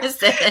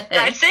comparison.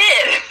 That's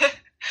it.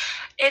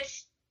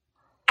 It's,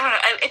 I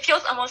don't know, it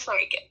feels almost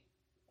like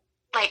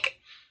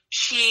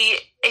she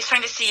is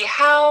trying to see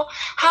how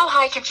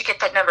high can she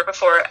get that number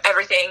before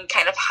everything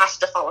kind of has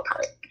to fall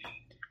apart.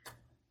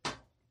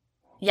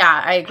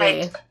 Yeah, I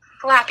agree. Like,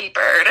 Flappy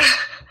Bird.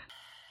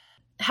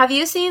 Have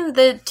you seen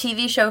the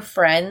TV show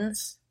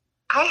Friends?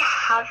 I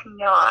have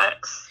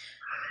not.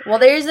 Well,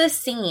 there's a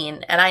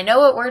scene, and I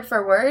know it word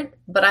for word,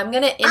 but I'm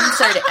going to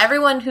insert it.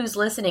 Everyone who's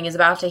listening is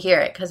about to hear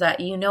it, because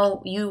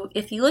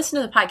if you listen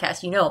to the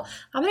podcast,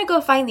 I'm going to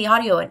go find the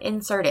audio and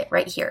insert it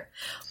right here.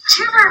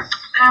 Do you ever,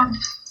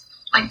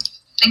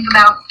 think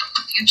about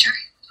the future?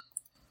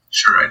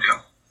 Sure I do.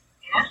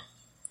 Yeah?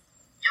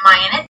 Am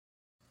I in it?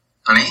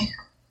 Honey,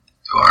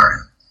 you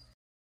are.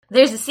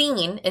 There's a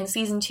scene in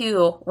season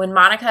 2 when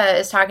Monica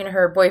is talking to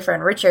her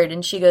boyfriend, Richard,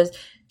 and she goes,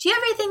 do you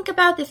ever think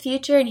about the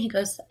future? And he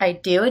goes, I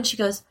do. And she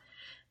goes,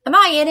 am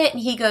I in it?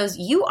 And he goes,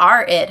 you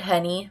are it,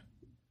 honey.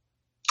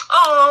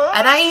 Oh.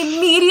 And I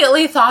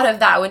immediately thought of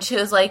that when she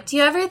was like, do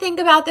you ever think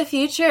about the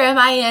future? Am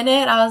I in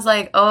it? I was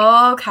like,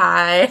 oh,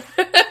 Kai.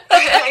 And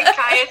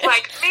Kai is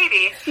like,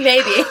 maybe.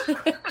 Maybe.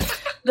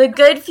 The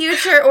good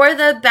future or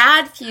the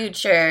bad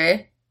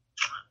future.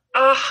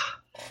 Ugh.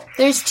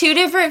 There's two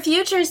different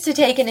futures to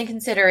take into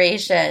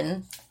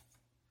consideration.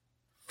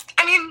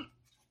 I mean,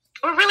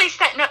 we're really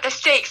setting up the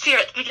stakes here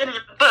at the beginning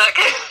of the book.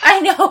 I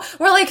know.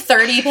 We're like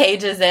 30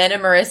 pages in,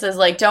 and Marissa's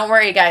like, don't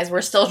worry, guys.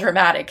 We're still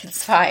dramatic.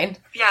 It's fine.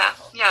 Yeah.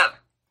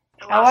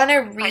 I want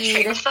to My train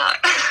read of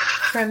thought.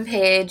 from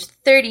page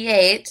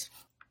 38.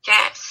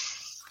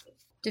 Yes.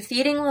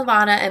 Defeating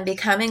Lavanna and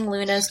becoming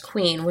Luna's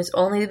queen was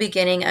only the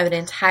beginning of an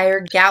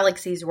entire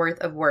galaxy's worth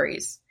of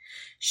worries.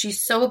 She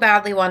so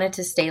badly wanted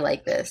to stay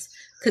like this,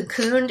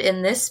 cocooned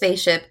in this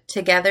spaceship,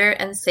 together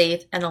and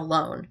safe and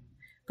alone.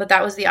 But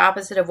that was the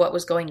opposite of what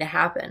was going to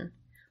happen.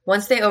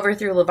 Once they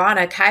overthrew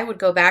Lavanna, Kai would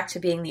go back to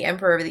being the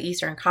emperor of the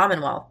Eastern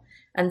Commonwealth,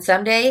 and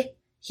someday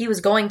he was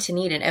going to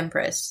need an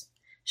empress.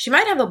 She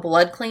might have a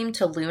blood claim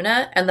to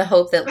Luna, and the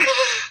hope that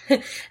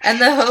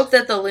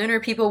the Lunar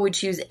people would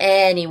choose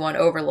anyone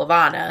over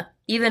Lavanna,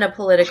 even a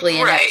politically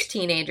inept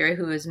teenager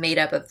who was made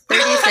up of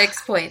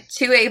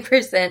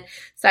 36.28%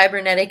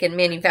 cybernetic and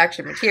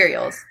manufactured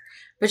materials.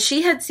 But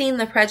she had seen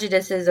the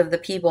prejudices of the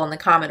people in the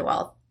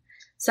Commonwealth.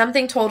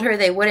 Something told her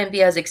they wouldn't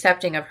be as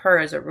accepting of her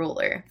as a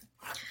ruler.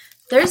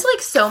 There's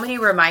like so many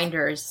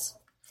reminders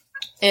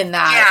in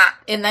that,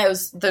 in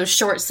those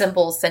short,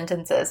 simple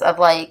sentences of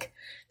like,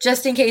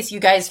 just in case you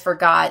guys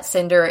forgot,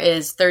 Cinder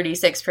is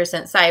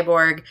 36%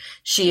 cyborg.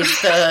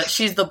 She's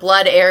the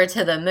blood heir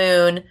to the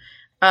moon.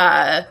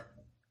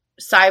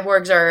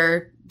 Cyborgs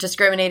are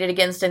discriminated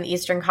against in the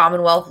Eastern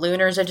Commonwealth.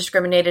 Lunars are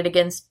discriminated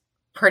against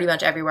pretty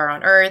much everywhere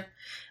on Earth.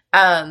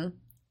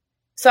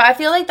 So I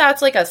feel like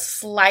that's like a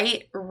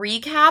slight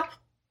recap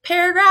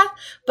paragraph,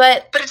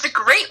 but it's a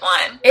great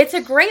one. It's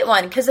a great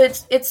one because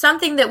it's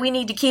something that we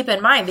need to keep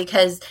in mind,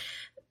 because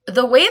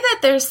the way that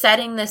they're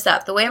setting this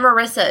up, the way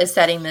Marissa is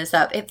setting this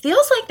up, it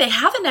feels like they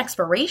have an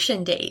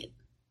expiration date.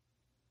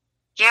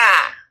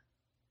 Yeah.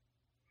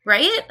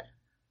 Right?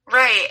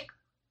 Right.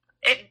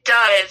 It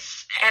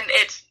does. And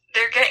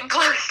they're getting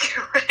close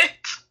to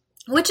it.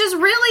 Which is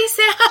really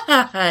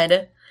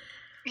sad.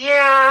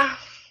 Yeah.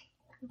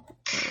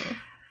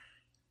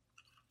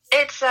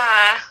 It's,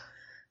 I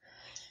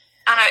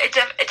don't know,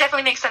 it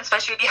definitely makes sense why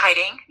she would be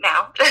hiding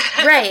now.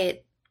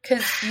 Right.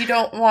 Because you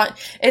don't want...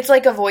 It's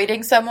like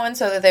avoiding someone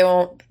so that they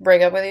won't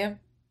break up with you.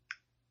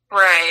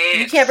 Right.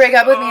 You can't break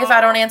up with me if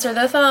I don't answer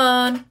the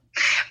phone.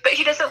 But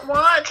he doesn't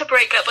want to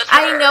break up with her.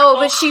 I know,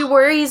 but she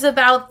worries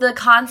about the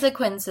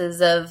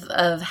consequences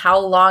of how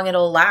long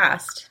it'll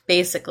last,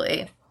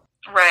 basically.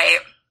 Right.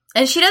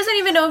 And she doesn't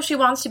even know if she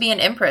wants to be an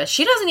empress.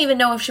 She doesn't even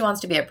know if she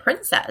wants to be a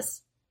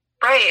princess.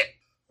 Right.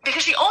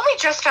 Because she only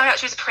just found out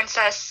she was a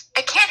princess.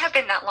 It can't have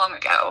been that long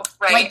ago,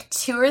 right? Like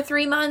 2 or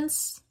 3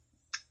 months?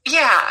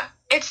 Yeah.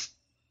 It's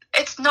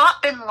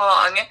not been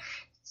long.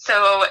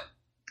 So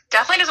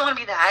definitely doesn't want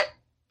to be that.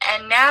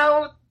 And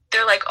now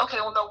they're like, okay,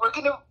 well, no, we're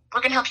gonna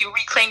help you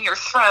reclaim your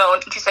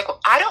throne. And she's like,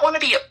 well, I don't want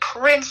to be a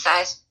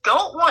princess.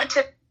 Don't want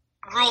to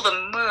rule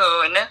the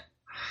moon.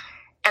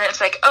 And it's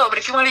like, oh, but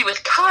if you want to be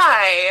with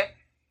Kai,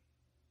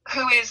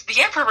 who is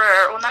the emperor,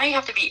 well, now you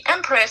have to be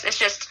empress. It's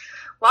just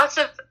lots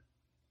of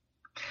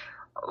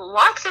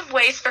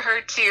ways for her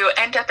to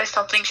end up as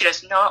something she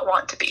does not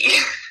want to be.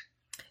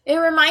 It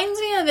reminds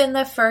me of in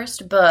the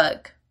first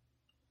book,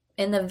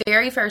 in the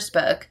very first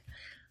book,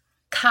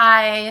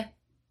 Kai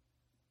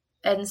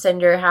and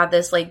Cinder had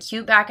this like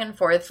cute back and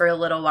forth for a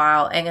little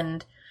while,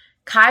 and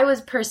Kai was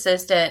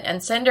persistent,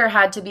 and Cinder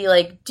had to be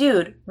like,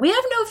 dude, we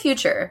have no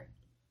future.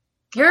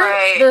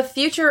 You're the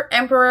future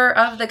emperor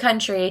of the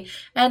country,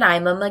 and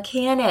I'm a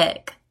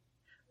mechanic.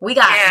 We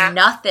got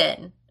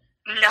nothing.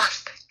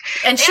 Nothing.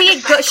 And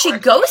she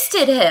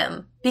ghosted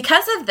him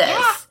because of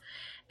this.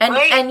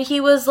 Yeah, and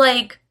he was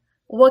like,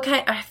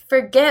 I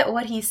forget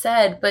what he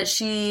said, but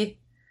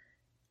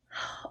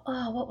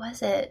what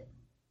was it?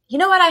 You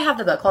know what? I have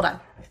the book. Hold on.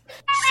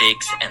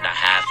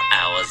 6.5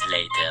 hours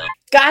later.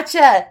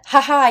 Gotcha.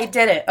 Haha, I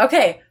did it.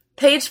 Okay.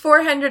 Page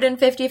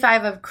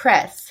 455 of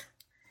Cress.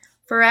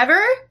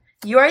 Forever,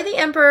 you are the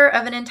emperor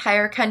of an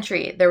entire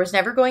country. There was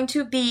never going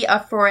to be a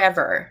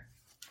forever.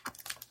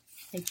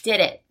 I did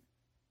it.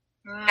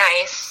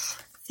 Nice.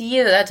 See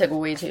you. That took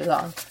way too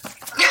long.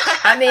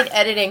 I made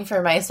editing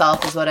for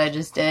myself is what I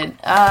just did.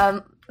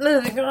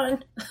 Moving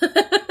on.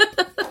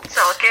 It's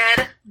all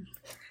good.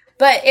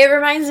 But it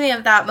reminds me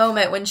of that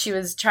moment when she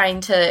was trying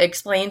to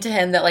explain to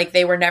him that, like,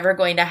 they were never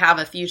going to have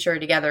a future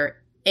together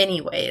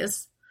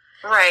anyways.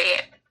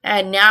 Right.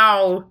 And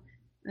now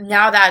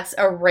that's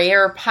a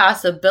rare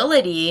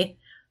possibility,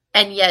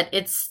 and yet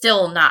it's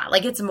still not.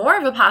 Like, it's more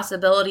of a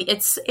possibility.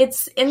 It's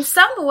in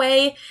some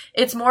way,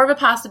 it's more of a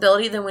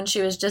possibility than when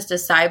she was just a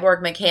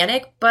cyborg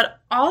mechanic,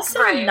 but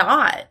also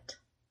not.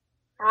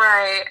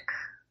 Right.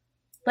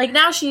 Like,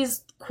 now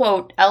she's,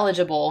 quote,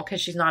 eligible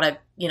because she's not a,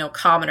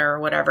 commoner or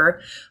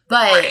whatever,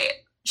 but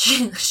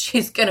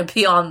she's gonna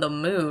be on the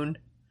moon.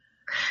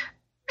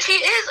 She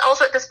is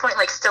also at this point,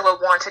 like, still a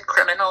wanted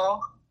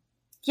criminal.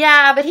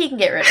 Yeah, but he can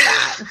get rid of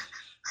that.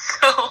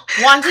 So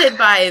Wanted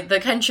by the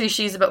country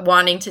she's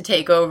wanting to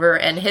take over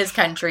and his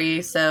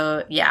country,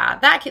 so yeah,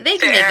 they can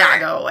make that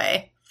go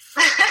away.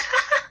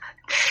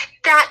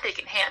 That they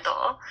can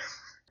handle.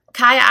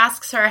 Kai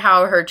asks her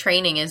how her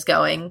training is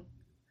going,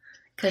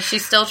 because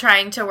she's still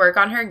trying to work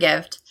on her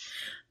gift.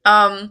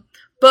 But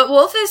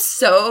Wolf is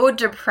so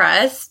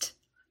depressed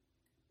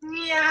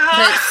Yeah.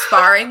 that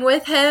sparring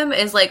with him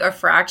is like a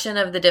fraction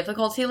of the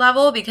difficulty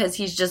level, because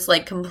he's just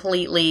like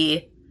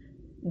completely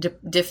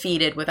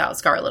defeated without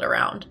Scarlet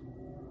around.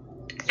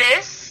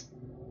 This,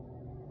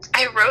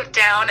 I wrote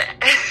down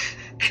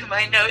in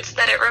my notes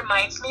that it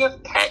reminds me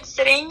of pet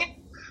sitting.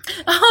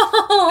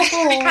 Oh.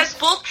 Because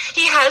Wolf,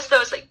 he has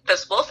those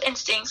wolf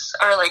instincts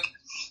are like,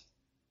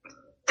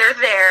 they're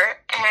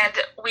there, and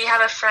we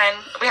have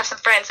some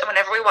friends, and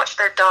whenever we watch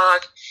their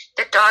dog,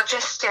 the dog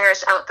just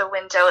stares out the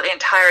window the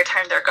entire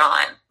time they're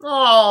gone.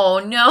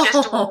 Oh, no.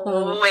 Just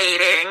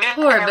waiting.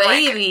 Poor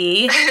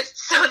baby. Like,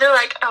 so they're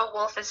like, oh,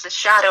 Wolf is the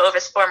shadow of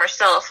his former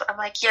self. I'm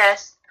like,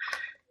 yes.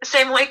 The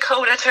same way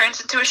Coda turns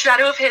into a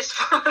shadow of his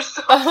former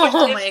self.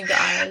 Oh, my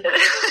God.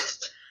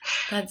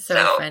 That's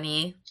so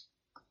funny.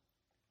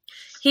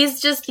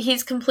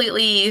 He's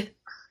completely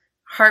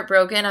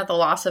heartbroken at the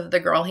loss of the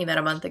girl he met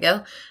a month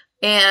ago,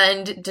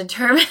 and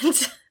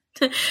determined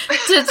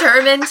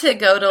to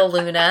go to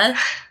Luna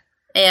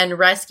and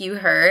rescue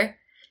her.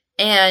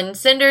 And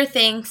Cinder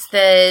thinks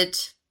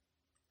that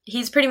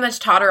he's pretty much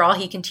taught her all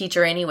he can teach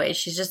her anyway.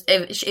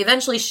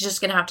 Eventually she's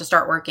just going to have to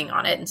start working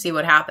on it and see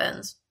what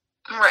happens.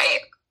 Right.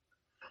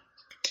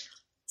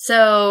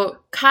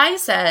 So Kai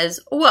says,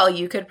 well,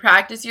 you could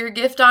practice your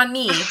gift on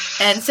me.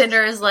 And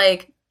Cinder is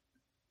like,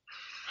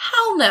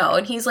 hell no.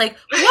 And he's like,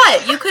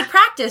 what? You could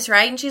practice,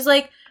 right? And she's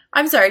like,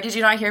 I'm sorry, did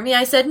you not hear me?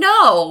 I said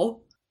no.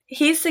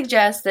 He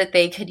suggests that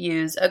they could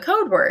use a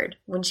code word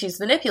when she's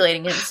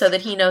manipulating him so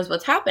that he knows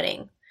what's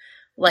happening.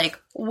 Like,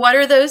 what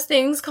are those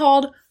things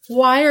called?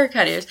 Wire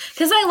cutters.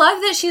 Because I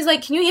love that she's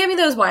like, can you hand me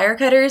those wire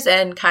cutters?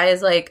 And Kai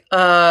is like,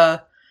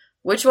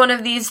 which one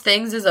of these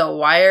things is a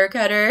wire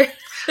cutter?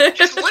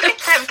 Just look at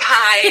them,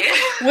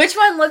 Kai. Which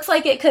one looks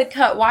like it could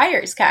cut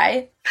wires,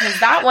 Kai? Because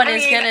that one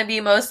is going to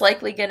be most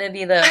likely going to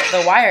be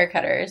the wire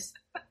cutters.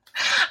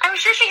 I'm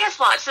sure she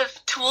has lots of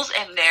tools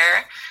in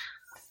there,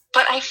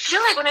 but I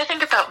feel like when I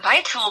think about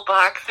my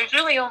toolbox, there's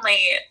really only,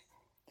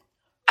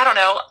 I don't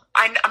know,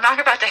 I'm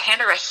not about to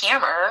hand her a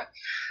hammer.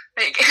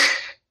 Like,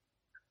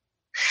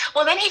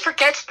 well, then he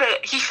forgets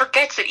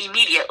it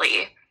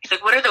immediately. He's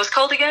like, what are those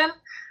called again?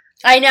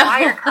 I know.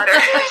 Wire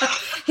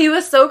cutters. He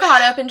was so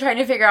caught up in trying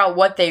to figure out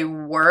what they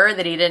were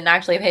that he didn't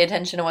actually pay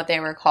attention to what they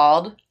were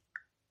called.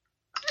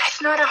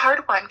 That's not a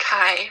hard one,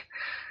 Kai.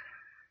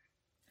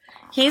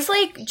 He's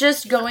like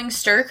just going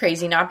stir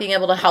crazy, not being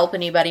able to help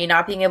anybody,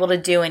 not being able to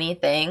do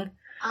anything.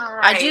 Right.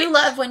 I do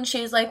love when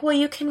she's like, well,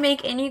 you can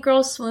make any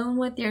girl swoon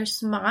with your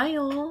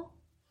smile.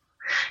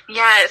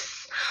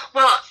 Yes.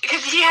 Well,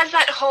 because he has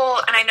that whole,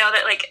 and I know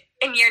that like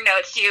in your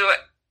notes you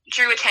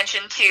drew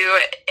attention to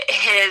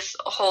his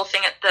whole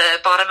thing at the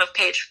bottom of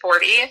page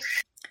 40.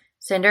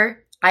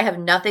 Cinder, I have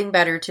nothing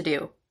better to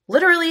do.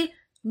 Literally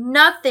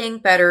nothing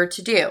better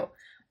to do.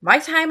 My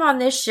time on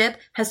this ship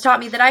has taught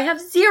me that I have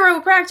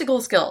zero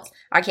practical skills.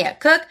 I can't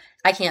cook.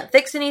 I can't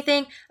fix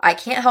anything. I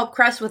can't help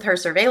Cress with her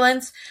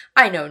surveillance.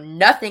 I know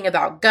nothing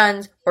about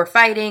guns or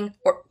fighting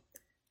or...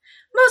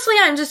 Mostly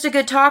I'm just a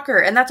good talker,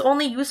 and that's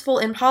only useful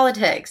in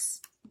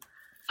politics.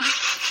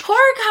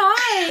 Poor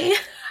Kai.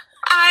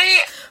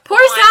 Poor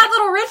sad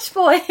little rich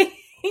boy.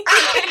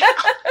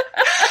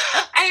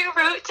 I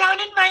wrote down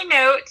in my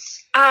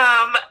notes,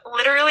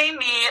 literally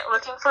me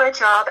looking for a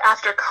job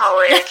after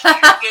college gave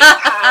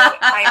Kai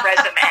my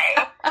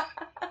resume.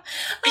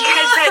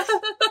 Because that's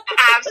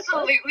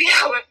absolutely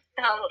how it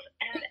felt.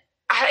 And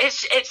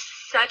it's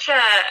such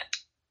a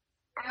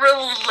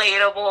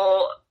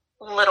relatable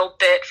little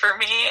bit for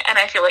me, and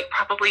I feel like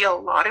probably a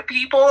lot of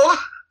people.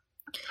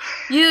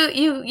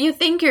 You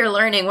think you're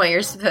learning what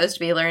you're supposed to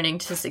be learning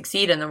to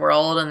succeed in the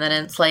world, and then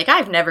it's like,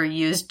 I've never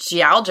used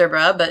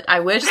GeoGebra, but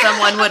I wish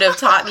someone would have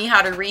taught me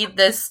how to read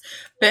this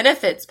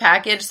benefits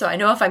package so I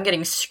know if I'm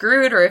getting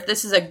screwed or if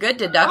this is a good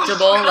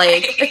deductible,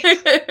 right.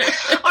 like...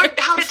 Or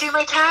how to do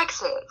my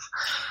taxes.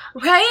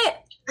 Right?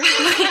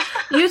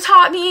 You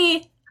taught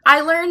me...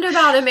 I learned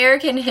about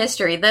American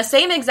history, the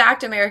same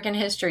exact American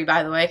history,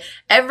 by the way,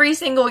 every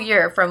single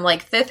year from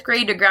like 5th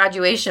grade to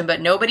graduation,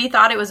 but nobody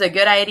thought it was a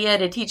good idea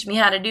to teach me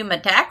how to do my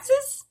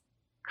taxes?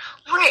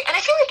 Right, and I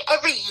feel like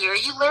every year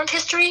you learned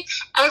history,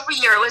 every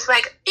year it was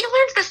like, you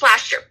learned this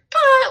last year,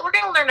 but we're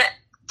going to learn it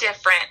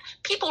different.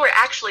 People were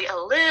actually a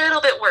little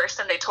bit worse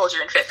than they told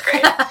you in 5th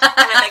grade. And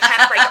then they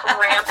kind of like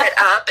ramp it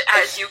up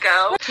as you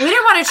go. We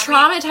didn't want to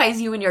traumatize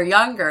you when you're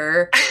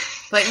younger,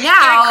 but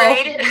now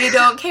we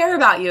don't care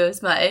about you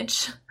as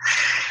much.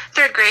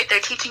 3rd grade, they're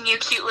teaching you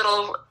cute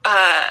little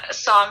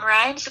song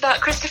rhymes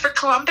about Christopher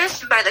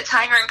Columbus, and by the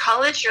time you're in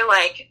college, you're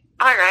like,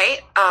 all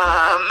right,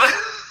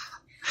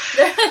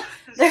 so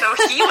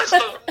he was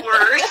the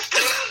worst.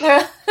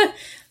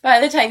 By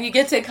the time you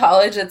get to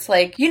college, it's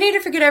like, you need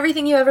to forget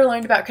everything you ever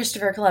learned about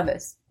Christopher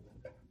Columbus.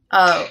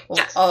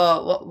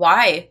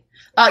 Why?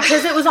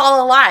 Because it was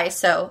all a lie,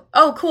 so,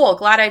 cool,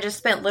 glad I just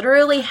spent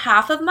literally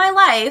half of my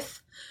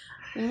life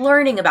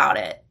learning about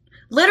it.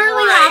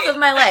 Literally half of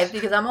my life,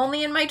 because I'm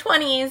only in my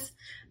 20s,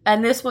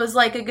 and this was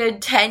like a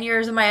good 10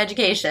 years of my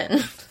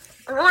education.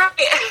 Right.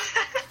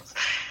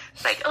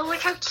 It's like, oh, look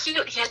how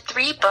cute. He had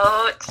 3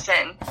 boats,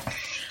 and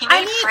he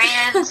made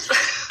friends.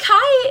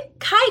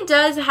 Kai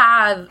does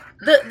have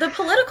the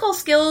political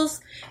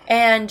skills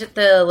and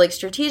the like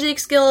strategic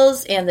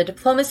skills and the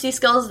diplomacy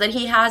skills that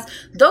he has.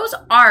 Those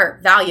are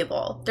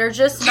valuable. They're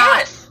just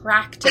not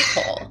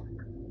practical.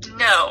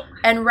 No.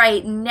 And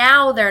right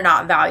now they're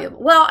not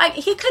valuable. Well,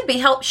 he could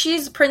be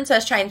she's a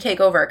princess trying to take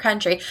over a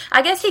country.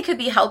 I guess he could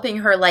be helping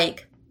her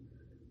like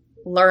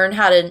learn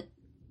how to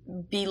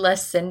be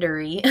less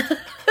cindery.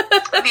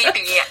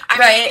 Maybe. I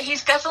mean,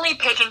 he's definitely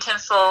pigeoned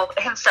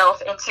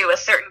himself into a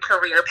certain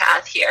career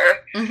path here.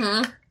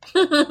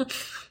 Mm-hmm.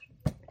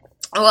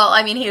 Well,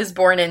 I mean, he was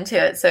born into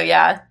it, so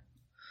yeah.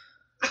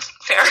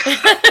 Fair.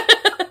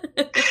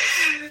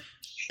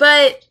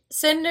 But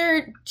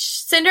Cinder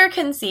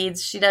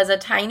concedes. She does a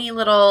tiny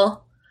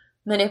little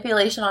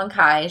manipulation on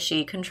Kai.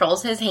 She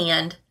controls his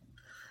hand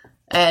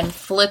and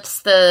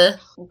flips the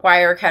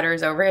wire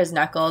cutters over his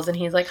knuckles. And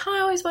he's like, I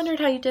always wondered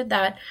how you did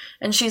that.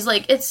 And she's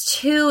like, it's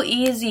too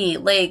easy.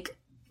 Like,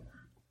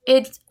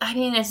 it's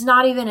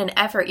not even an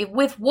effort.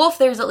 With Wolf,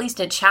 there's at least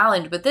a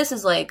challenge. But this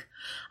is like,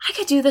 I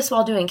could do this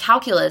while doing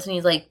calculus. And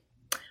he's like,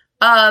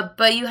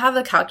 but you have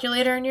a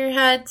calculator in your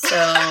head, so...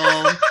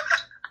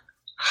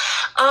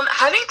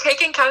 Having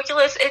taken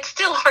calculus, it's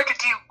still hard to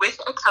do with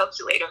a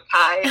calculator,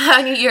 Kai.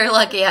 You're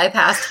lucky I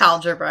passed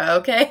algebra,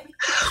 okay?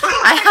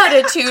 I had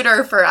a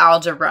tutor for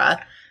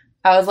algebra.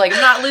 I was like,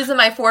 I'm not losing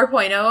my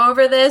 4.0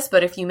 over this,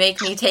 but if you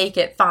make me take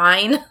it,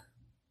 fine.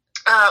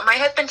 My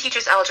husband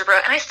teaches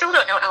algebra, and I still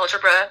don't know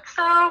algebra,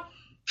 so...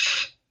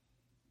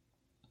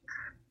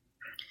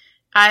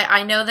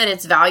 I know that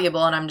it's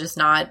valuable, and I'm just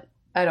not...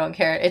 I don't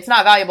care. It's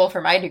not valuable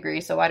for my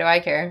degree, so why do I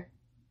care?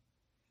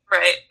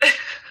 Right.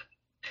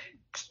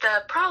 It's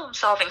the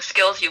problem-solving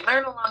skills you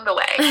learn along the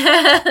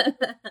way.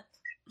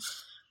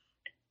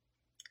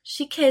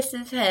 She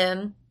kisses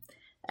him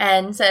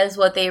and says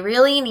what they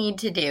really need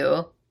to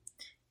do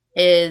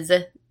is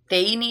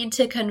they need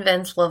to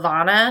convince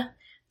Lavanna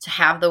to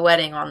have the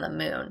wedding on the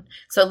moon.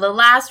 So the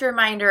last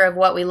reminder of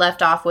what we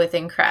left off with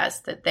in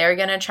Crest, that they're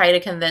going to try to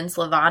convince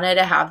Lavanna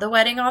to have the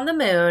wedding on the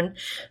moon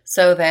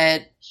so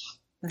that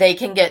they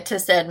can get to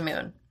said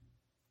moon.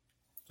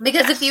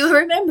 Because if you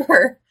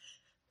remember,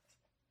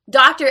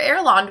 Dr.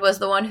 Erlond was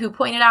the one who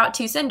pointed out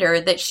to Cinder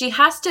that she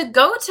has to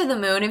go to the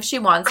moon if she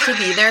wants to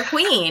be their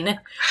queen.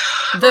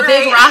 The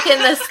big rock in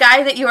the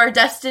sky that you are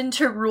destined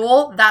to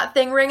rule, that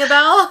thing ring a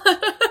bell?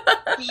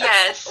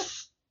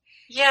 Yes.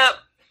 Yep.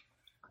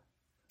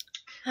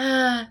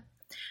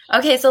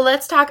 Okay, so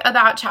let's talk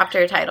about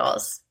chapter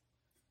titles.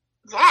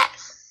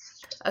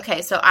 Yes.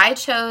 Okay, so I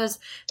chose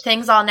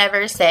Things I'll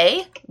Never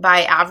Say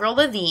by Avril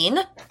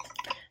Lavigne,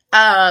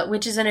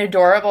 which is an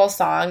adorable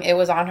song. It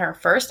was on her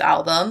first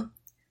album,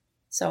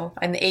 so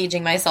I'm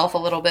aging myself a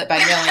little bit by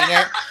knowing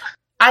it.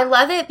 I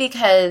love it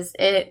because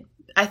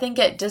I think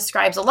it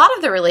describes a lot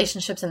of the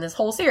relationships in this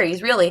whole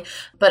series, really,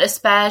 but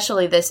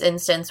especially this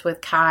instance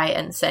with Kai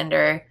and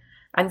Cinder.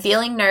 I'm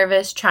feeling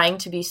nervous, trying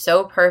to be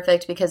so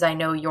perfect because I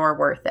know you're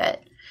worth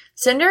it.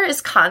 Cinder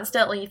is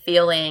constantly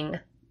feeling...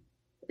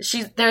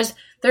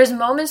 There's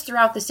moments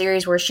throughout the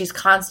series where she's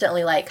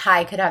constantly like,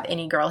 Kai could have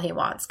any girl he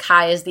wants.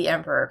 Kai is the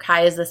emperor.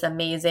 Kai is this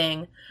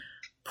amazing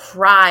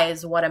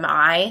prize. What am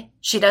I?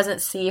 She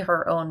doesn't see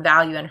her own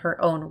value and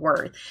her own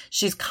worth.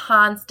 She's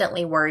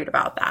constantly worried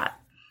about that.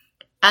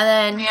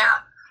 And then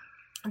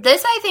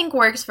this, I think,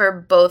 works for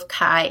both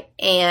Kai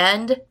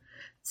and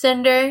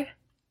Cinder.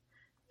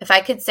 If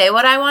I could say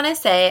what I want to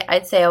say,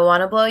 I'd say I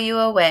want to blow you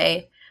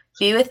away.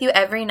 Be with you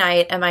every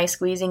night. Am I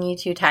squeezing you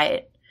too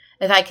tight?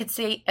 If I could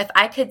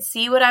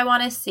see what I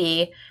want to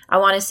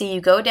see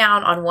you go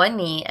down on one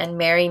knee and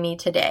marry me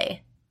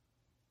today.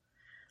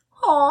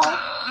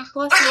 Aw,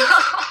 bless you.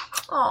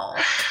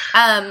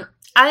 Aw.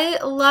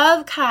 I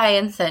love Kai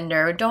and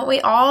Cinder, don't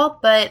we all?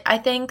 But I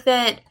think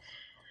that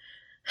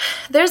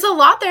there's a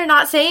lot they're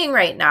not saying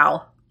right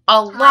now.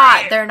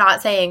 They're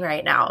not saying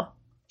right now.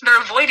 They're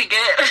avoiding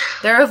it.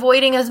 They're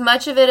avoiding as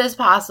much of it as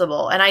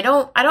possible. And I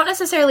don't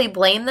necessarily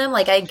blame them.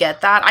 Like, I get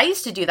that. I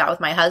used to do that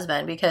with my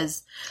husband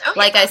because,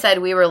 like I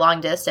said, we were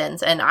long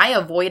distance. And I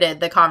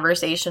avoided the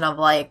conversation of,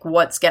 like,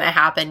 what's going to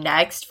happen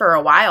next for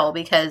a while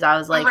because I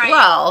was like,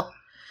 well,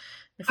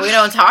 if we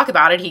don't talk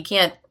about it, he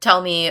can't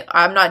tell me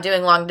I'm not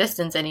doing long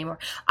distance anymore.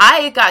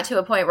 I got to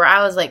a point where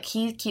I was like,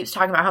 he keeps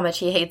talking about how much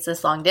he hates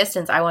this long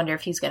distance. I wonder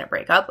if he's going to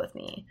break up with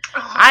me.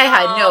 I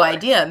had no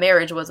idea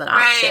marriage was an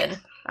option.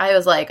 I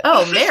was like,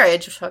 oh,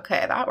 marriage?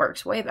 Okay, that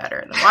works way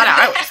better than what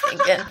I was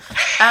thinking.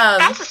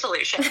 That's a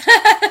solution.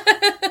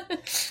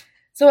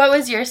 So what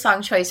was your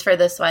song choice for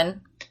this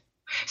one?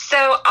 So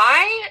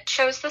I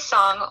chose the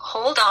song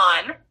Hold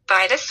On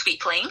by the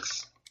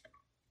Sweetlings.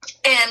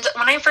 And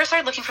when I first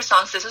started looking for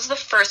songs, this was the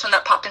first one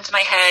that popped into my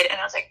head, and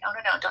I was like,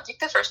 no, don't take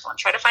the first one.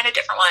 Try to find a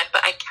different one.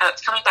 But I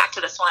kept coming back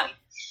to this one.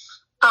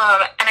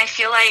 And I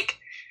feel like,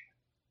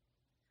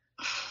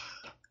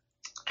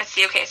 let's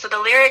see, okay, so the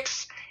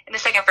lyrics in the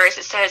second verse,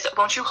 it says,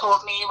 won't you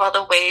hold me while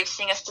the waves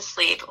sing us to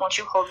sleep? Won't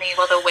you hold me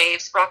while the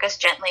waves rock us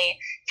gently?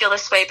 Feel the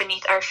sway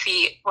beneath our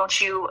feet. Won't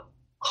you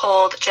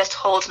just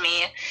hold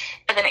me.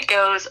 And then it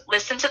goes,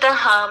 listen to the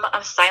hum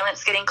of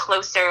silence getting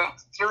closer.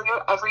 Feel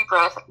your every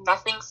breath.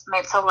 Nothing's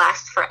meant to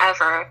last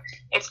forever.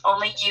 It's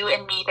only you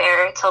and me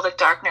there till the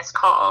darkness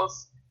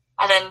calls.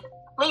 And then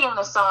later in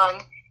the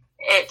song,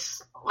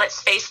 it's,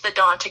 let's face the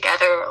dawn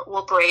together.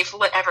 We'll brave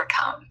whatever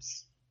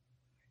comes.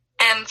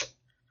 And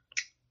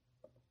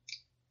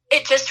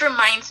it just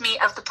reminds me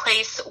of the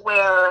place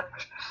where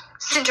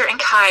Cinder and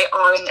Kai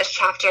are in this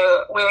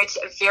chapter, where it's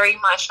very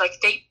much like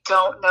they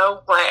don't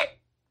know what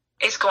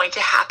is going to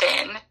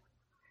happen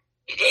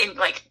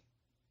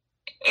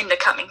in the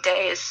coming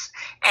days,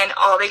 and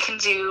all they can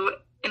do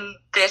in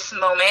this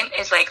moment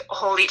is like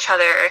hold each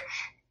other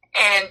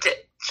and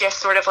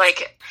just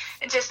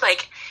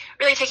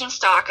really taking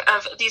stock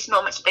of these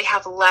moments that they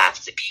have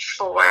left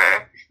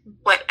before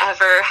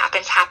whatever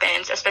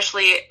happens,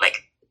 especially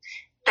like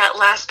that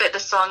last bit, the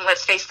song,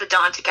 let's face the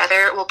dawn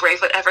together, we'll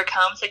brave whatever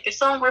comes. Like, the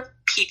song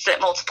repeats it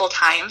multiple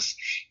times,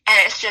 and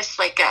it's just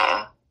like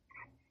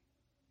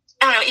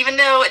I don't know, even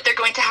though they're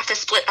going to have to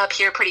split up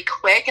here pretty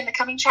quick in the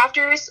coming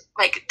chapters,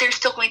 like, they're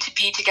still going to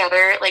be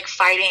together, like,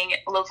 fighting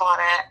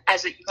Levana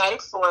as a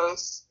united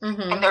force,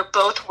 and they're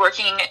both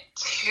working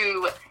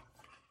to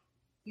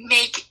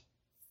make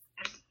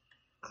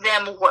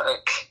them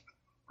work,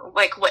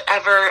 like,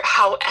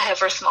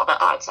 however small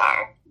the odds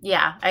are.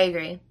 Yeah, I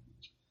agree.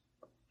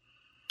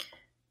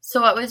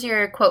 So what was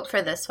your quote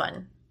for this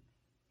one?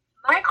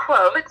 My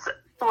quote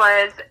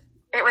was,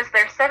 it was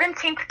their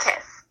 17th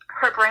kiss.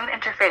 Her brain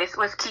interface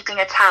was keeping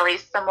a tally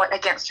somewhat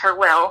against her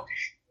will,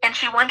 and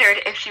she wondered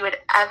if she would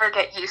ever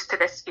get used to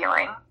this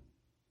feeling.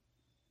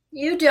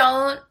 You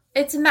don't.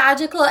 It's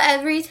magical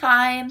every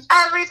time.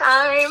 Every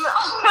time.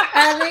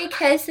 Every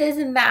kiss is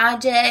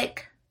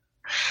magic.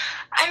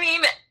 I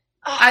mean,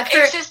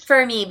 it's just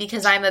for me,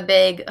 because I'm a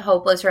big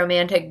hopeless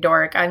romantic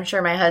dork. I'm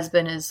sure my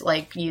husband is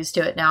like used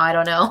to it now. I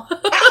don't know.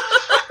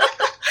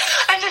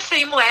 I'm the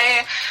same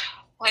way.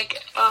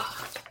 Like,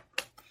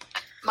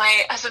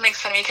 my husband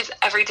makes fun of me because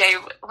every day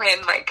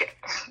when, like,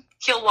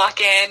 he'll walk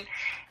in,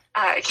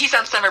 he's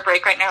on summer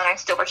break right now and I'm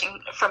still working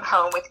from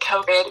home with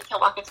COVID.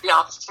 He'll walk into the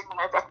office to bring me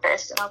my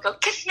breakfast and I'll go,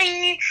 kiss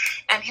me.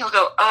 And he'll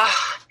go,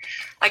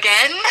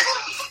 again?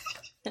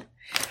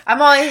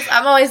 I'm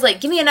always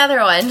like, give me another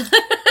one.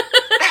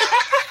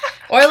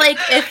 Or like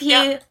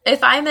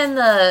if I'm in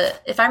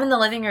the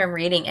living room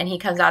reading and he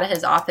comes out of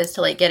his office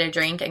to like get a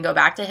drink and go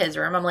back to his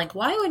room, I'm like,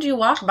 why would you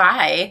walk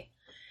by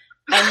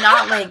and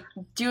not like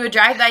do a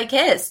drive-by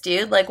kiss,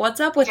 dude? Like, what's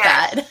up with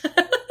that?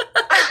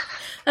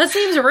 That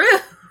seems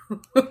rude.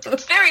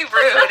 It's very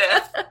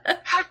rude.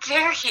 How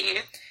dare he?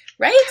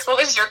 Right? What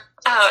was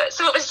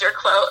your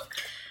quote?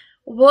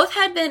 Wolf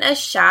had been a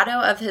shadow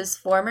of his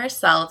former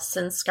self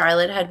since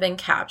Scarlet had been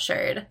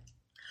captured.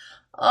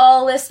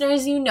 Oh,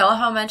 listeners, you know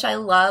how much I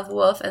love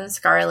Wolf and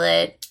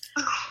Scarlet.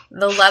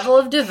 The level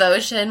of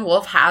devotion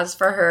Wolf has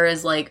for her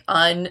is like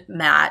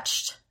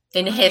unmatched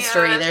in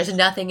history. Yes. There's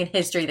nothing in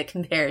history that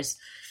compares.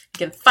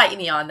 You can fight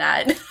me on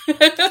that.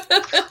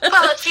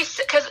 Well, let's see,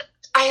 because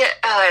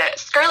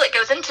Scarlet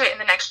goes into it in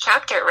the next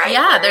chapter, right?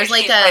 Yeah, there's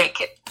like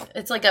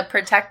it's like a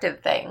protective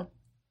thing.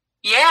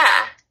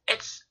 Yeah,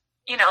 it's,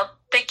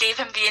 they gave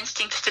him the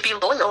instinct to be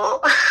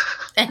loyal.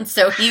 And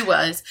so he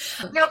was.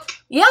 Yep.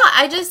 Yeah,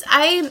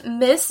 I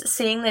miss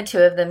seeing the two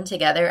of them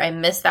together. I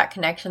miss that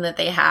connection that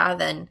they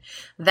have. And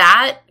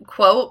that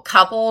quote,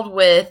 coupled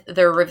with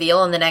the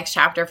reveal in the next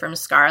chapter from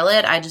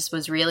Scarlet, I just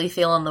was really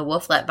feeling the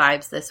Wolflet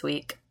vibes this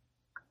week.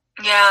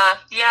 Yeah.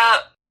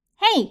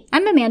 Hey,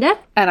 I'm Amanda.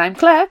 And I'm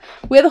Claire.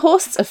 We're the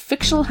hosts of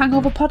Fictional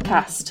Hangover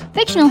Podcast.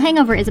 Fictional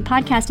Hangover is a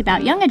podcast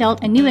about young adult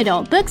and new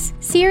adult books,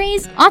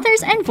 series,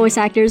 authors, and voice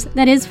actors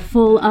that is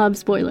full of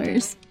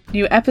spoilers.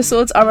 New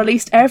episodes are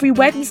released every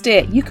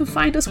Wednesday. You can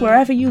find us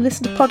wherever you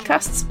listen to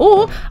podcasts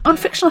or on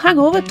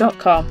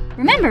fictionalhangover.com.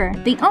 Remember,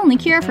 the only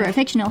cure for a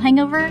fictional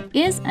hangover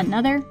is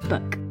another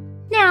book.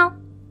 Now,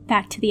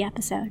 back to the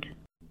episode.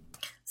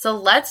 So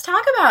let's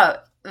talk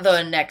about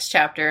the next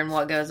chapter and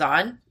what goes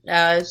on.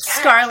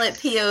 Scarlet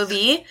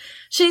POV.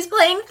 She's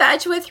playing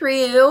fetch with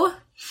Ryu.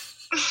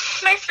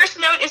 My first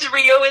note is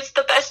Ryu is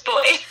the best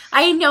boy.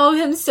 I know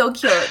him so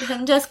cute.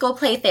 And just go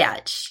play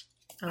fetch.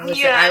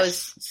 I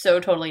was so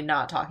totally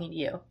not talking to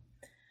you.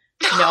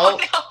 No.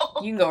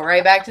 You can go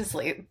right back to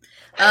sleep.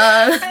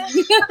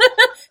 His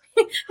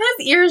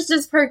ears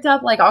just perked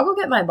up like, I'll go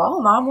get my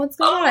ball, Mom. What's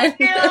going on?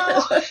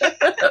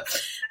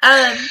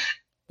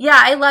 Yeah,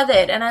 I love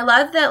it. And I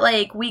love that,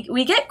 like,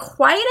 we get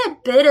quite a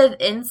bit of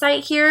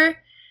insight here.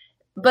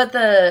 But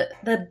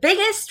the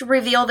biggest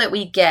reveal that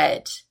we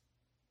get,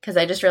 because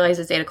I just realized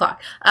it's 8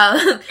 o'clock.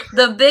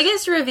 The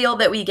biggest reveal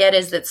that we get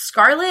is that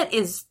Scarlet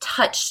is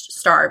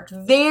touch-starved,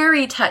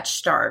 very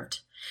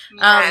touch-starved.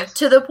 Yes.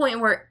 To the point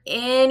where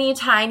any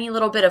tiny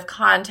little bit of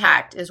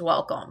contact is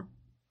welcome.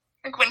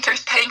 Like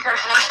Winter's petting her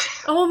head.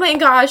 Oh my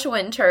gosh,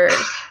 Winter.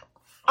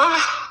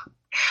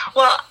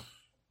 Well,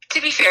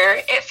 to be fair,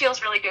 it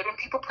feels really good when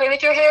people play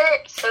with your hair,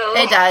 so...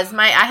 It does.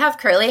 I have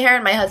curly hair,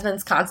 and my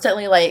husband's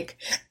constantly,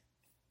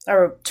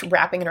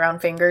 wrapping it around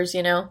fingers,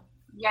 you know?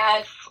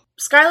 Yes.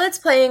 Scarlett's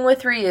playing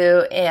with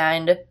Ryu,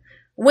 and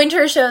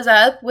Winter shows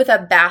up with a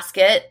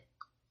basket,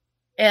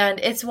 and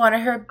it's one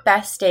of her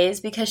best days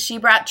because she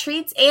brought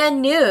treats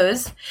and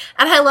news.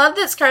 And I love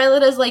that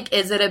Scarlett is like,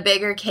 is it a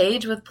bigger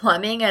cage with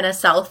plumbing and a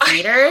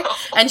self-feeder?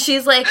 And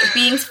she's like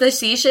being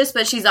facetious,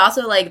 but she's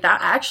also like,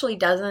 that actually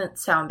doesn't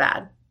sound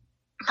bad.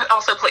 But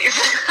also, please.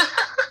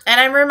 And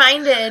I'm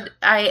reminded,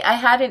 I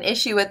had an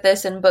issue with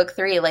this in book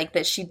 3, like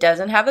that she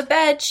doesn't have a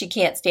bed, she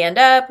can't stand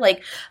up.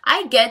 Like,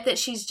 I get that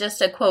she's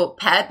just a, quote,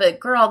 pet,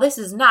 but girl, this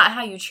is not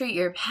how you treat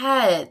your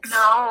pets.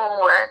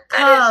 No.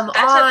 Come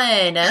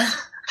on.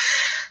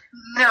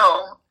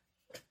 No.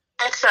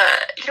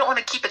 You don't want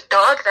to keep a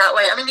dog that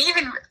way. I mean,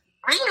 even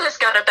Ryu has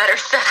got a better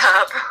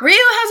setup. Ryu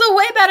has a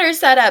way better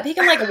setup. He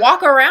can, like,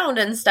 walk around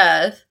and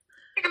stuff.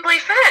 He can play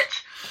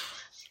fetch.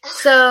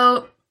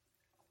 So...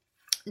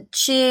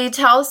 she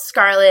tells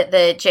Scarlett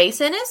that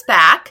Jason is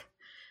back,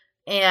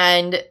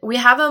 and we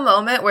have a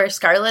moment where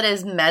Scarlett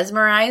is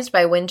mesmerized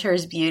by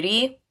Winter's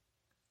beauty.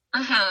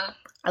 Mm-hmm.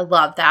 I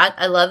love that.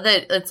 I love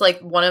that it's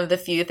like one of the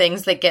few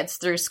things that gets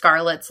through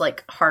Scarlett's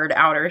like hard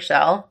outer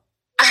shell.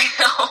 I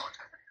know.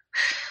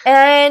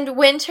 And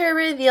Winter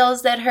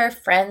reveals that her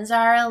friends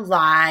are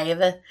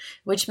alive,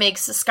 which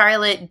makes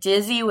Scarlett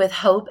dizzy with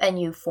hope and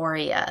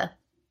euphoria.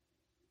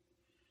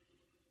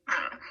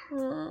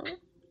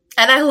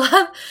 And I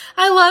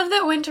love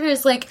that Winter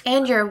is like,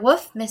 and your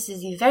wolf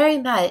misses you very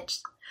much.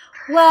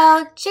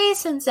 Well,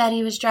 Jason said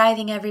he was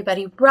driving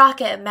everybody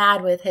rocket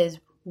mad with his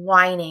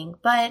whining,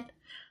 but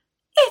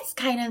it's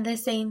kind of the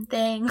same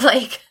thing.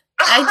 Like,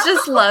 I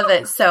just love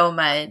it so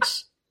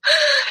much.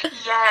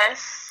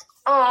 Yes.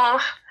 Oh,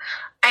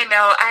 I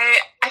know.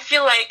 I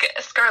feel like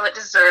Scarlett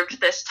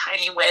deserved this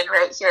tiny win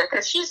right here,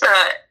 because she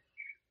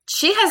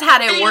has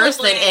had it worse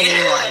than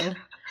anyone.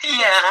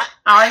 Yeah.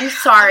 I'm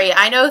sorry.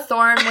 I know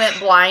Thorn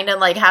went blind and,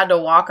 like, had to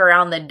walk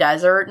around the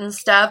desert and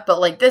stuff, but,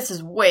 like, this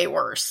is way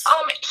worse.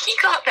 He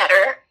got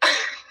better.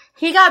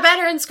 He got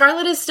better, and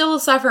Scarlett is still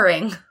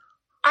suffering.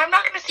 I'm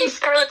not going to see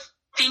Scarlett's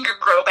finger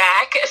grow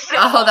back. So.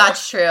 Oh,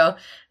 that's true.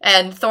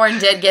 And Thorn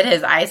did get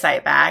his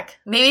eyesight back.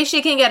 Maybe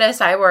she can get a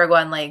cyborg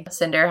one like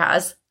Cinder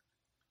has.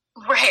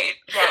 Right,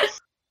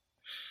 yes.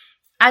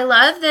 I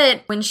love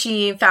that when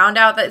she found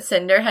out that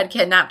Cinder had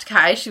kidnapped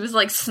Kai, she was,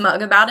 like,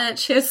 smug about it.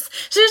 She was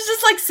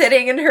just, like,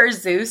 sitting in her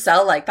zoo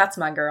cell, like, that's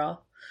my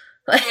girl.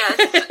 Yes.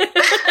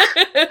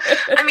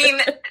 I mean,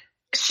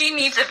 she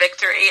needs a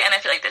victory, and I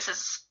feel like this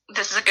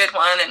is a good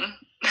one, and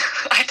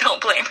I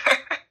don't blame her.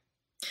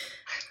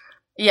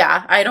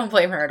 Yeah, I don't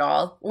blame her at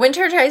all.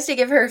 Winter tries to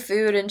give her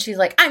food, and she's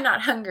like, I'm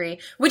not hungry,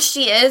 which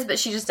she is, but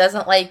she just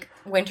doesn't like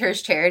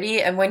Winter's charity,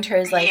 and Winter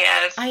is like,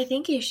 yes. I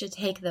think you should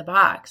take the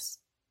box.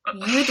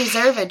 You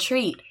deserve a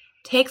treat.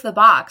 Take the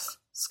box.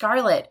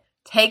 Scarlett,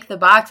 take the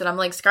box. And I'm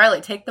like,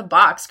 Scarlett, take the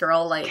box,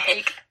 girl. Like,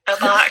 take the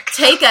box.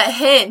 Take a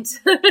hint.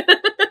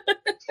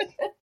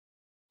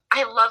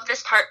 I love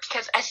this part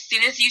because as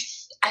soon as she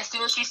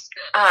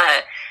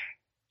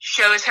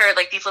shows her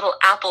like these little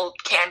apple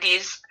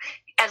candies,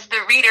 as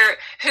the reader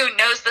who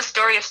knows the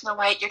story of Snow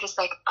White, you're just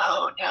like,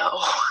 oh no.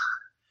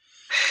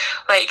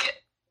 Like,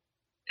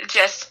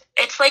 just,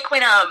 it's like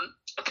when,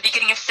 at the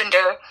beginning of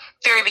Cinder,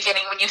 very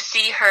beginning, when you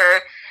see her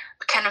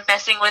kind of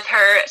messing with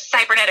her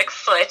cybernetic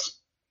foot,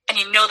 and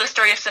you know the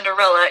story of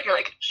Cinderella, you're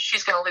like,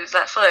 she's gonna lose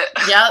that foot.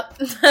 Yep.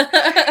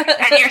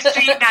 And you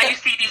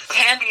see these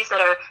candies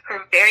that are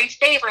her very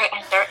favorite,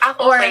 and they're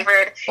apple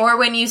flavored. Or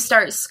when you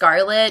start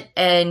Scarlet,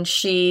 and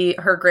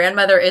her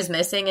grandmother is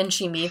missing, and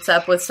she meets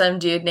up with some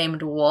dude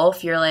named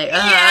Wolf, you're like,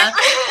 Yes.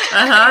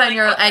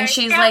 and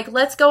she's like,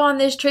 let's go on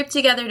this trip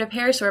together to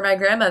Paris where my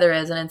grandmother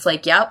is, and it's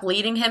like, yep,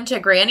 leading him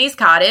to Granny's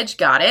cottage,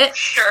 got it.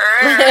 Sure.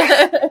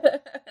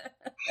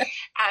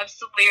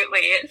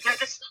 Absolutely.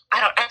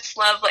 I just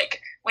love,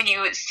 like, when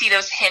you see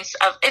those hints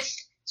of,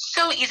 it's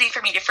so easy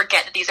for me to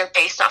forget that these are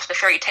based off the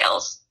fairy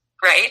tales,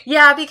 right?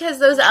 Yeah, because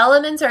those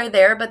elements are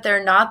there, but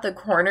they're not the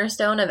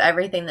cornerstone of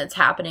everything that's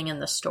happening in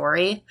the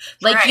story.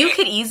 Like, right. You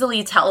could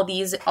easily tell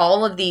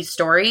all of these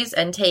stories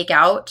and take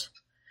out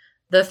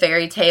the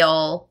fairy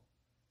tale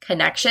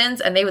connections,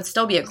 and they would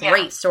still be a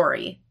great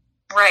story.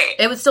 Right.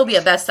 It would still be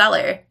a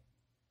bestseller.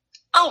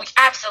 Oh,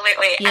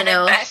 absolutely. You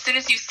know? Then, as soon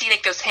as you see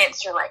like those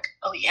hints, you're like,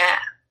 oh yeah.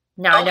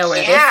 Now I know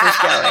where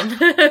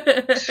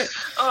this is going.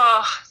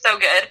 Oh, so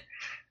good.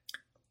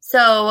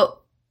 So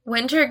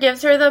Winter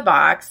gives her the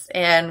box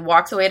and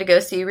walks away to go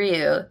see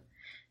Ryu.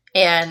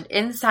 And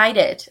inside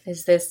it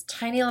is this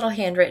tiny little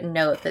handwritten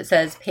note that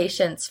says,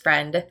 Patience,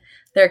 friend,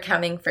 they're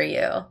coming for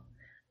you.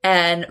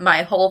 And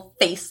my whole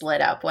face lit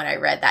up when I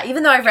read that.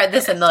 Even though I've read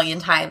this a million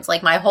times,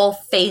 like my whole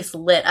face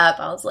lit up.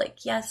 I was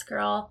like, yes,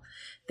 girl.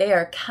 They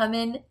are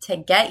coming to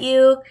get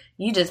you.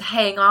 You just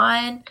hang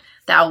on.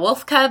 that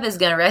wolf cub is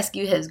going to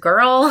rescue his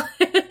girl.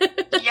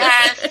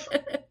 Yes.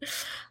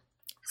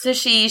 So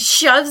she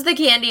shoves the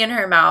candy in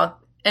her mouth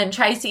and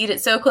tries to eat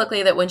it so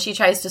quickly that when she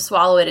tries to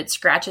swallow it, it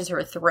scratches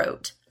her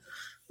throat.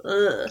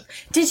 Ugh.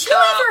 Did you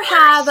ever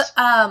have,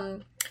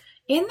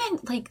 in the,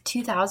 like,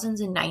 2000s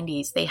and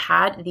 90s, they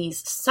had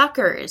these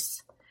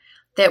suckers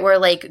that were,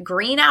 like,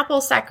 green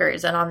apple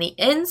suckers, and on the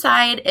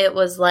inside, it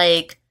was,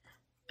 like,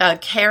 a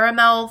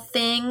caramel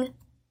thing,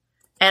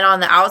 and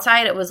on the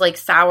outside, it was, like,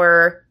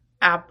 sour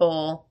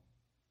apple,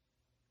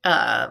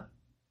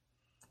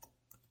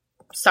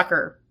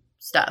 sucker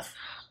stuff.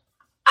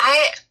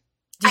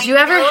 Did you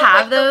ever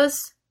have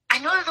those? I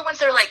know the ones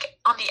that are like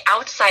on the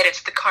outside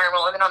it's the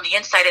caramel and then on the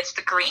inside it's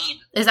the green.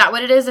 Is that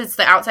what it is? It's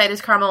the outside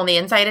is caramel and the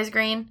inside is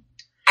green?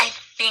 I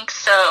think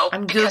so.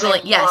 I'm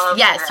Googling.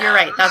 Yes, you're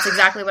right. That's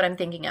exactly what I'm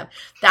thinking of.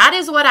 That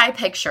is what I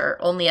picture,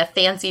 only a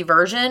fancy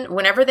version.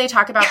 Whenever they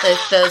talk about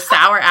the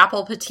sour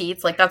apple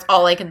petites, like that's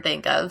all I can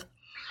think of.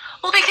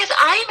 Well, because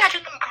I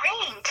imagine them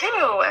green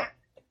too,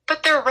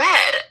 but they're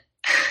red.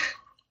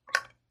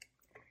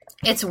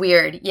 It's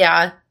weird,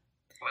 yeah.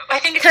 I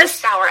think it's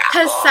just sour apple.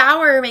 Because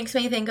sour makes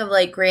me think of,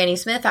 like, Granny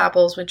Smith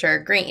apples, which are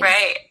green.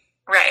 Right.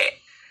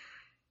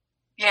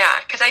 Yeah,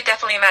 because I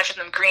definitely imagine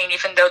them green,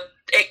 even though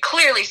it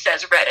clearly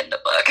says red in the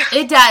book.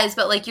 It does,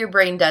 but, like, your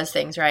brain does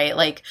things, right?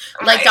 Like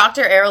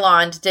Dr.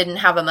 Erland didn't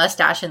have a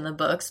mustache in the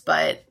books,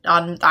 but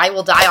I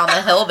Will Die on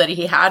the Hill that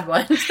he had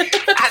one.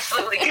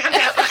 Absolutely, give him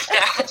that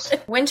mustache.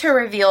 Winter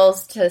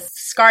reveals to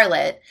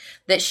Scarlet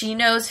that she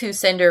knows who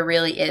Cinder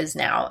really is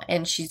now,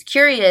 and she's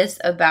curious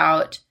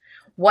about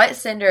what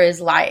Cinder is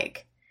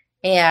like.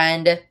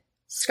 And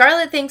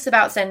Scarlet thinks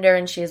about Cinder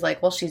and she's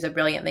like, well, she's a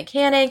brilliant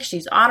mechanic,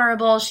 she's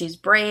honorable, she's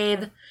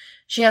brave,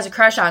 she has a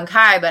crush on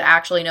Kai but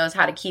actually knows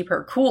how to keep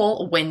her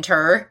cool,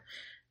 Winter.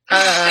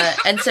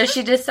 And so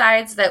she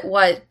decides that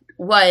what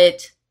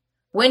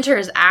Winter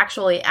is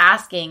actually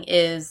asking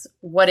is,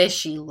 what is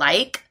she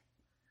like?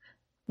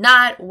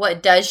 Not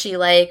what does she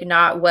like,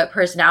 not what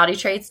personality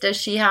traits does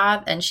she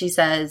have. And she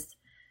says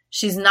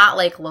she's not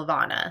like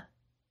Lavanna.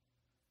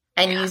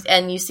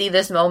 And you see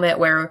this moment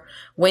where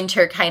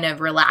Winter kind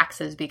of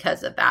relaxes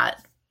because of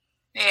that.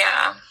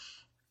 Yeah.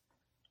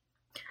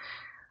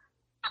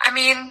 I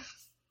mean,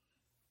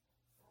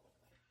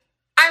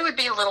 I would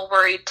be a little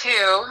worried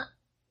too.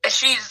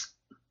 She's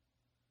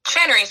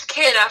Channery's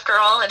kid after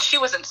all, and she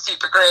wasn't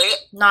super great.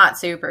 Not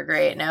super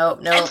great.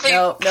 Nope. You kind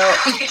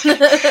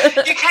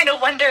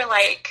of wonder,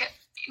 like,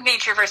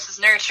 nature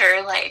versus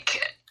nurture,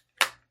 like,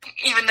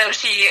 even though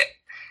she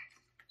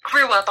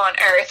grew up on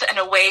Earth and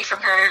away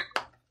from her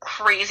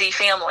crazy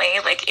family,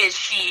 like, is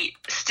she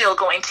still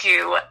going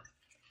to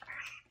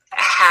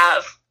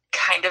have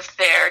kind of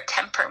their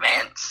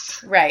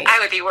temperaments? Right. I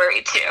would be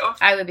worried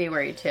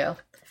too.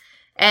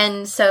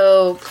 And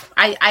so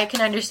I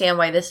can understand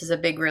why this is a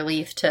big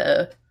relief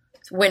to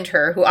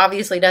Winter, who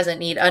obviously doesn't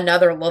need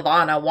another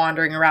Lavanna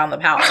wandering around the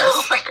palace.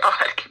 Oh my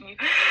god.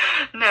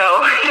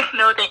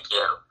 No, thank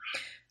you.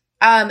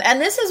 And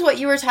this is what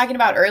you were talking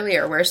about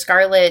earlier, where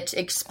Scarlet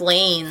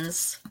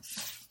explains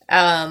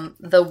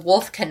the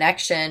wolf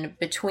connection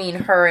between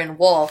her and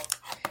Wolf,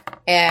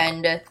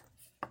 and that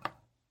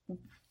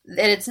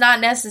it's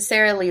not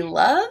necessarily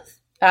love.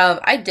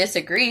 I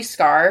disagree,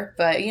 Scar,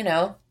 but, you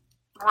know.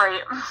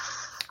 Right.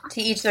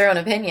 To each their own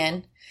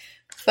opinion.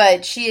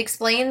 But she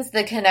explains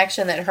the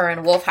connection that her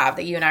and Wolf have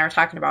that you and I were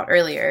talking about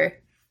earlier.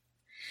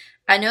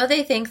 I know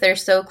they think they're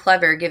so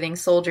clever, giving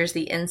soldiers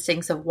the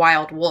instincts of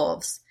wild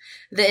wolves,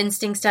 the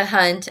instincts to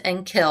hunt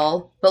and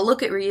kill, but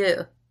look at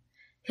Ryu.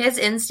 His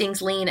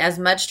instincts lean as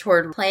much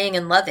toward playing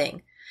and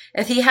loving.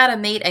 If he had a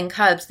mate and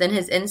cubs, then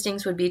his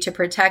instincts would be to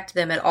protect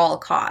them at all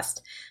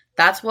cost.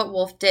 That's what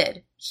Wolf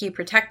did. He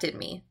protected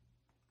me.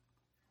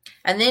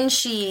 And then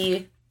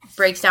she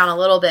breaks down a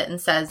little bit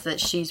and says that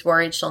she's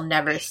worried she'll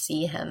never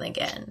see him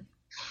again.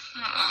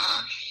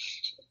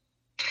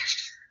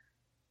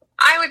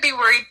 I would be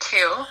worried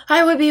too.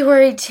 I would be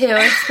worried too.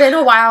 It's been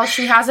a while.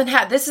 She hasn't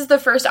had... This is the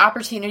first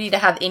opportunity to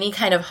have any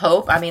kind of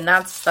hope. I mean,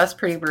 that's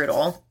pretty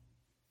brutal.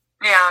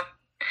 Yeah.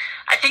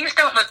 Things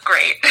don't look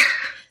great.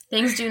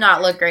 Things do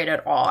not look great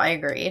at all. I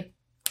agree.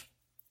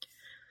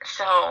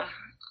 So...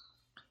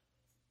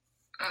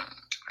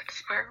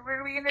 where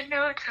were we in the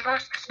notes?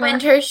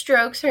 Winter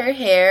strokes her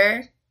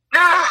hair.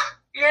 Ah,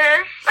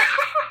 yes.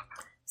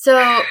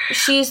 So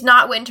she's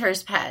not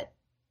Winter's pet.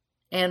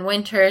 And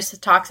Winter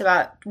talks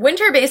about...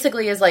 Winter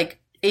basically is like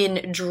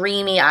in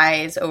dreamy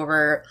eyes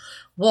over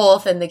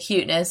Wolf and the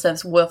cuteness of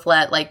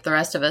Wolflet like the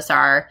rest of us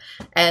are.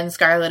 And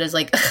Scarlet is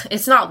like,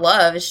 it's not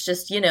love. It's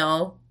just, you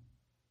know,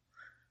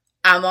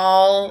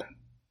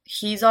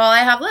 he's all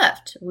I have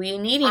left. We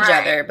need each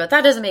other. But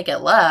that doesn't make it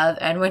love.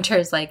 And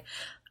Winter's like...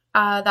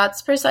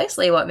 that's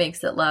precisely what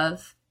makes it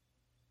love.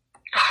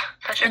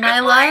 Such a and good I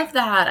line.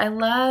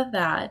 love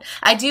that.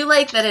 I do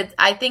like that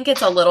I think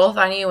it's a little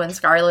funny when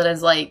Scarlet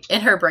is like,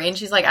 in her brain,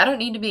 she's like, I don't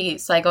need to be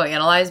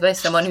psychoanalyzed by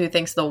someone who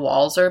thinks the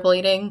walls are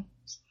bleeding.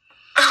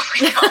 Oh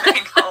my god,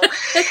 I know.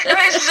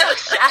 It's so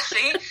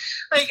sassy.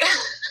 Like,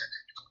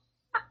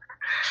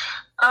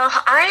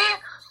 I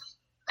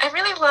I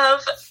really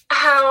love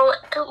how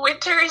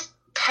Winter's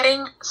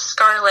petting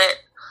Scarlet,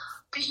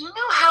 but you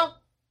know how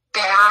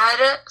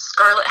bad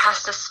Scarlet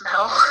has to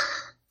smell?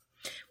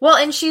 Well,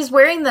 and she's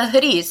wearing the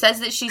hoodie. It says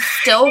that she's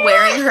still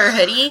wearing her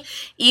hoodie,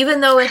 even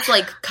though it's,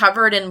 like,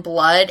 covered in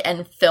blood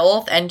and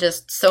filth and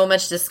just so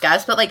much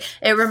disgust. But, like,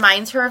 it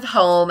reminds her of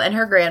home and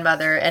her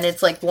grandmother, and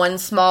it's, like, one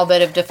small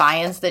bit of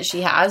defiance that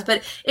she has.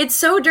 But it's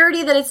so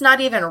dirty that it's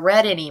not even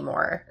red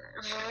anymore.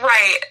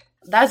 Right.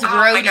 That's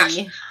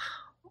grody.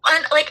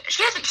 And, like,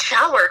 she hasn't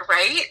showered,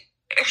 right?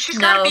 She's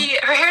gotta be,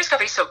 her hair's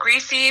gotta be so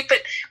greasy,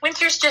 but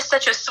Winter's just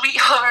such a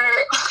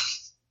sweetheart.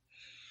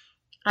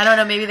 I don't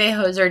know, maybe they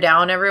hose her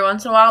down every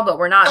once in a while, but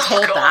we're not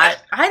told that.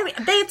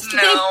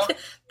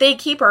 They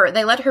keep her,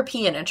 they let her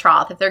pee in a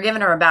trough. If they're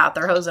giving her a bath,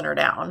 they're hosing her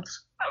down.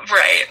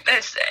 Right.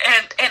 And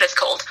it's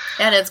cold.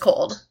 And it's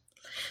cold.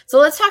 So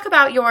let's talk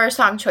about your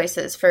song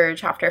choices for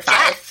Chapter 5.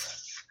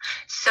 Yes.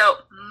 So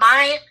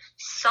my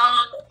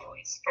song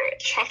choice for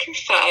Chapter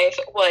 5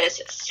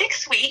 was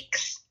 6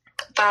 Weeks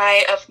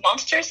of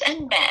Monsters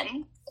and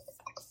Men.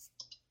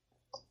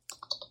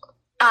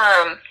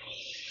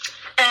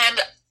 And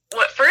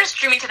what first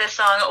drew me to this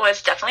song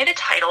was definitely the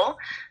title,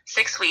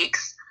 6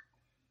 Weeks.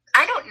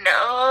 I don't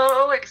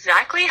know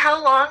exactly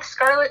how long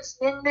Scarlett's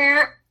been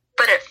there,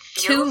 but it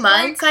feels 2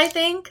 months, I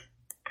think.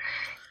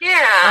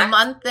 Yeah. A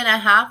month and a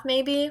half,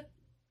 maybe.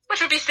 Which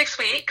would be 6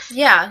 weeks.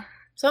 Yeah,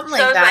 something like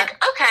that. So I was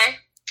like, okay.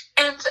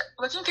 And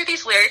looking through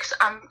these lyrics,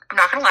 I'm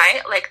not gonna lie,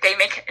 like, they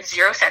make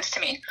 0 sense to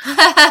me. But,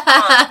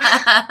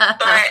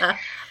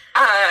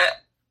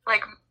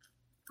 like,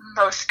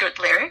 most good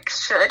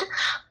lyrics should.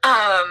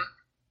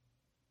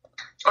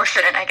 Or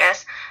shouldn't, I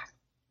guess.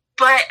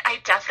 But I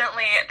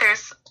definitely,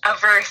 there's a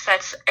verse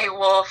that's a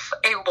wolf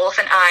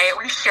and I,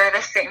 we share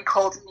the same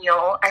cold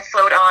meal. I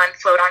float on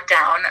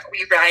down.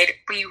 We ride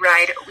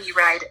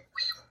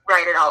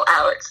it all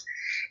out.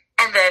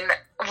 And then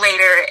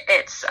later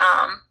it's,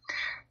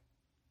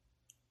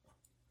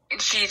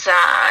 she's,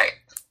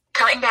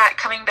 coming back,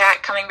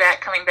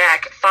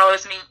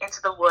 follows me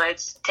into the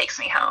woods, takes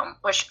me home,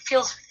 which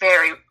feels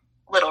very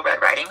Little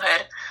Red Riding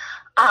Hood.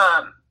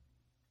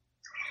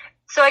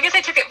 So I guess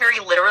I took it very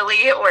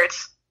literally, or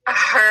it's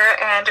her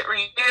and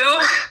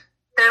Ryu.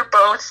 They're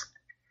both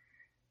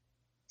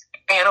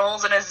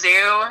animals in a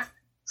zoo,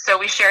 so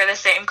we share the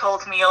same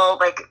cold meal.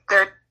 Like,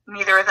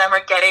 neither of them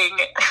are getting...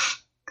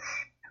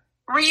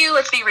 Ryu,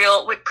 let's be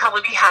real, would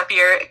probably be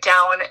happier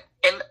down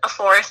in a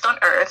forest on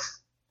Earth,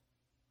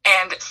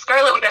 and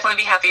Scarlet would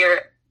definitely be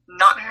happier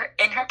not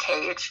in her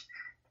cage.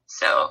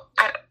 So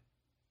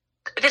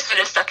this would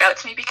have stuck out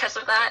to me because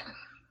of that.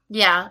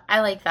 Yeah,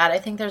 I like that. I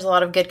think there's a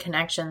lot of good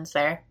connections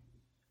there.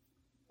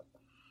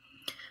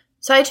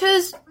 So I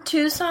chose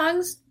 2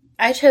 songs.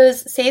 I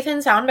chose Safe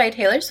and Sound by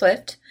Taylor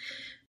Swift.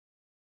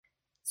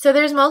 So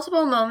there's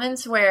multiple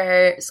moments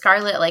where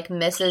Scarlet, like,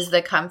 misses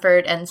the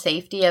comfort and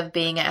safety of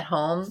being at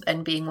home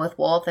and being with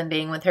Wolf and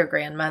being with her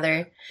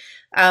grandmother.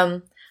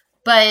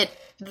 But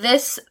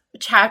this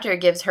chapter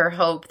gives her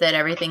hope that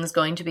everything's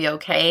going to be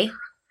okay.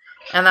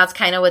 And that's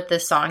kind of what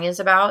this song is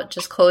about.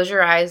 Just close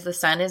your eyes. The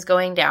sun is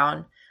going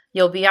down.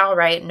 You'll be all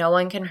right. No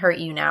one can hurt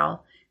you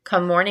now.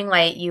 Come morning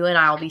light, you and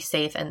I'll be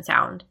safe and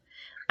sound.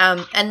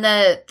 And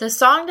the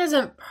song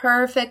doesn't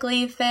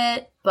perfectly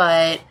fit,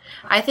 but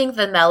I think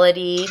the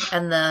melody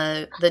and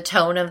the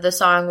tone of the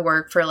song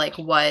work for, like,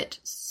 what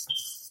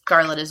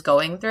Scarlet is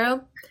going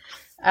through.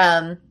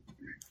 And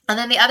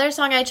then the other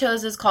song I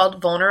chose is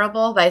called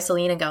Vulnerable by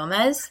Selena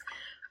Gomez.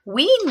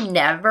 We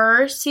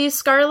never see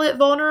Scarlet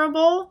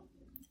vulnerable,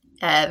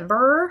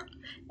 ever.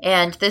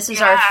 And this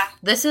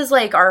is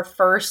like our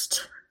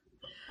first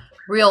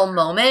real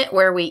moment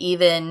where we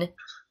even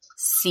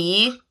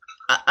see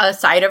a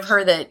side of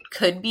her that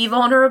could be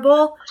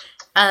vulnerable.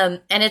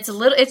 And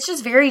it's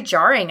just very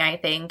jarring, I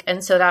think.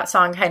 And so that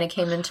song kind of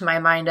came into my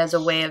mind as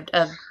a way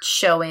of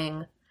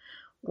showing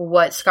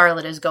what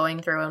Scarlet is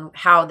going through and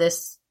how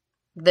this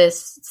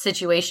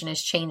situation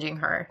is changing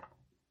her.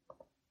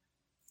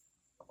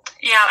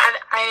 Yeah,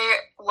 I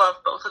love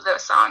both of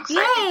those songs. So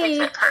I think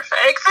they fit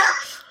perfect.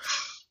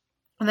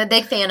 I'm a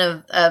big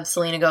fan of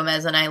Selena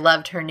Gomez, and I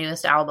loved her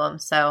newest album,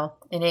 so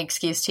any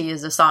excuse to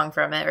use a song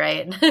from it,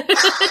 right?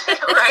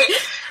 Right.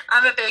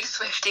 I'm a big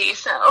Swiftie,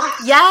 so.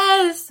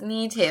 Yes,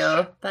 me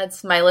too.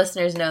 My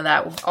listeners know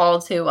that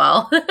all too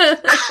well.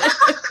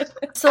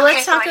 So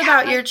let's talk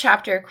about your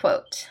chapter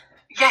quote.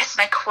 Yes,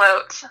 my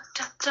quote.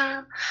 Dun,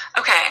 dun.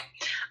 Okay.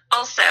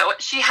 Also,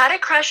 she had a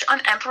crush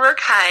on Emperor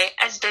Kai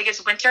as big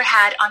as Winter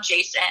had on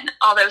Jason,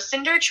 although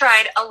Cinder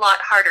tried a lot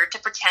harder to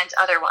pretend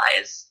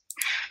otherwise.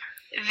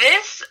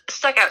 This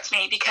stuck out to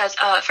me because,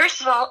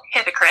 first of all,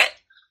 hypocrite.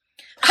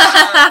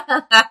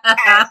 And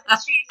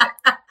she's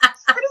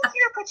sitting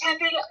here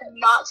pretending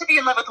not to be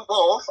in love with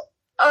Wolf.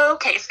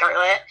 Okay,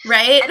 Scarlet.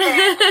 Right? And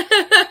then,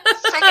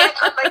 second,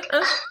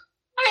 on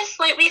a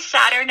slightly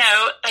sadder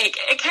note,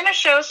 it kind of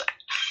shows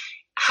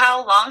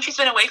how long she's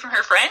been away from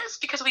her friends,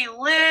 because we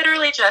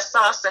literally just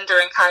saw Cinder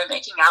and Kai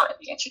making out in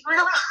the engine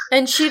room.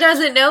 And she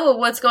doesn't know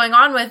what's going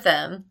on with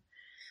them.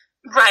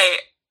 Right.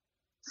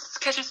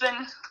 Because she's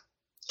been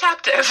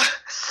captive.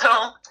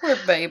 So Poor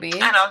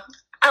baby. I know.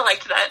 I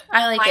liked that.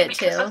 I like it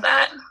because too. of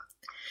that.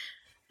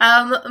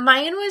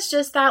 Mine was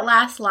just that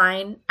last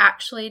line.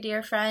 Actually,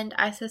 dear friend,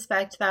 I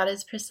suspect that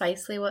is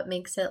precisely what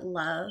makes it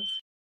love.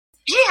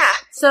 Yeah.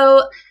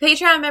 So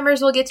Patreon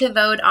members will get to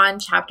vote on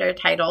chapter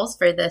titles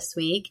for this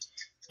week.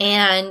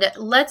 And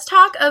let's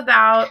talk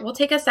about, we'll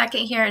take a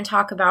second here and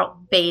talk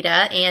about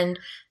Beta and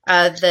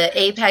the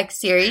Apex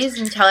series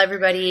and tell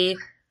everybody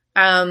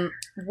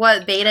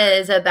what Beta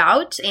is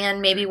about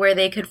and maybe where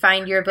they could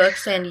find your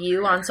books and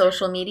you on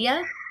social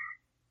media.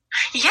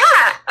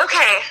 Yeah.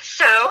 Okay.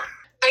 So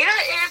Beta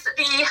is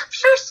the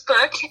first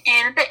book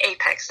in the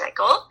Apex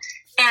cycle.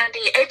 And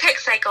the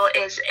Apex cycle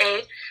is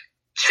a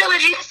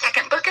trilogy. The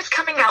second book is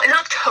coming out in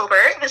October.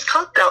 It's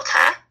called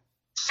Delta.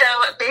 So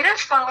Beta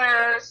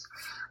follows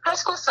high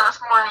school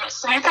sophomore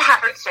Samantha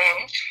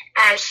Havertzon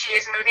as she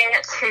is moving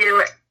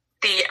to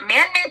the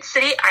man-made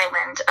city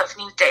island of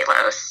New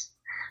Delos.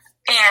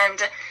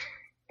 And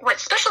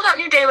what's special about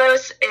New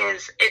Delos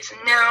is it's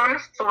known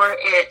for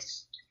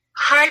its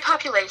high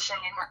population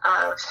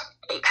of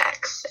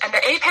Apex. And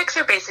the Apex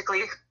are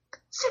basically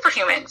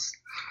superhumans.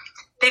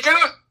 They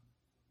don't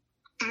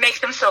make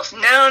themselves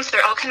known, so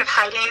they're all kind of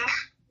hiding,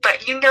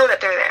 but you know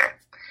that they're there.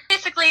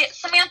 Basically,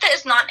 Samantha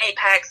is not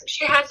Apex.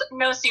 She has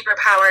no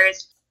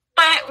superpowers.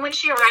 But when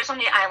she arrives on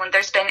the island,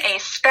 there's been a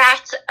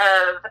spat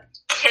of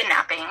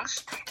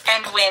kidnappings.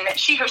 And when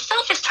she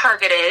herself is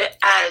targeted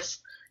as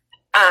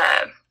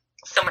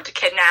someone to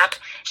kidnap,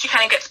 she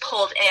kind of gets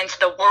pulled into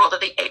the world of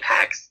the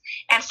Apex.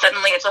 And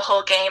suddenly it's a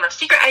whole game of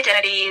secret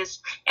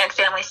identities and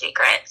family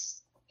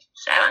secrets.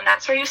 So, and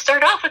that's where you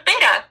start off with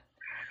Beta.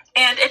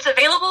 And it's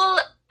available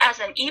as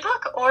an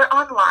ebook or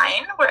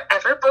online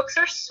wherever books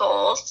are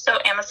sold. So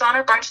Amazon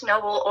or Barnes &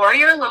 Noble or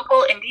your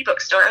local indie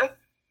bookstore.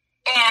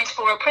 And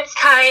for Prince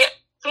Kai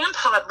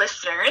FanPod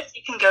listeners,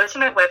 you can go to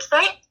my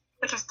website,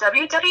 which is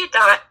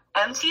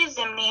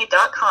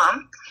www.mtzimney.com.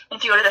 And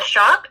if you go to the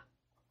shop,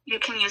 you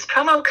can use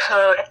promo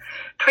code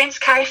Prince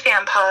Kai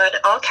FanPod,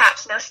 all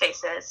caps, no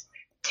spaces,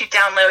 to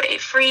download a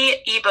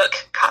free ebook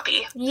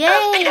copy of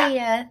Beta.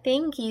 Yay!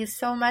 Thank you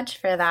so much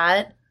for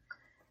that.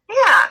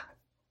 Yeah.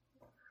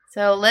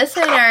 So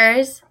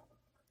listeners,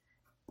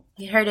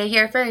 you heard it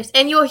here first.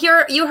 And you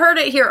heard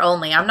it here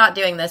only. I'm not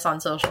doing this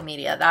on social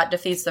media. That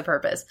defeats the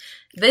purpose.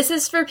 This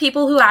is for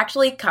people who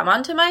actually come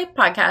onto my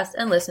podcast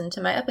and listen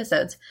to my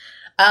episodes.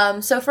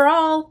 So for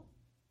all,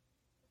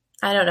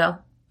 I don't know.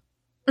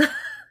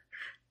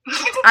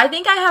 I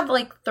think I have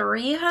like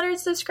 300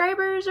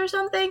 subscribers or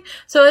something.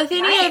 So if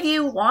any of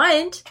you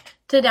want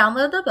to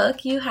download the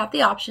book, you have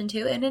the option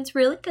to, and it's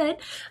really good.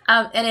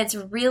 And it's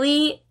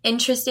really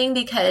interesting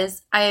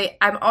because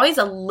I'm always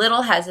a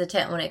little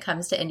hesitant when it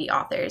comes to indie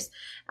authors,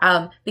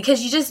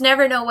 because you just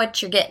never know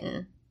what you're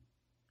getting.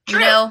 You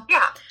know?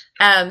 Yeah.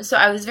 So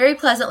I was very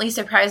pleasantly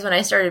surprised when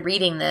I started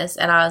reading this,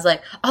 and I was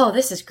like, oh,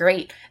 this is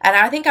great. And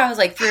I think I was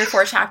like 3 or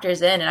 4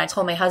 chapters in, and I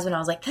told my husband, I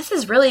was like, this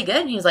is really good.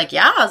 And he was like,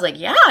 yeah. I was like,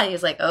 yeah. He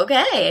was like,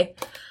 okay.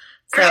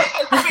 So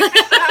I'm so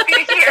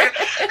happy to hear.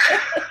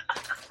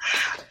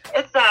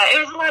 It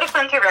was a lot of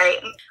fun to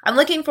write. I'm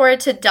looking forward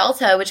to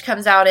Delta, which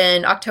comes out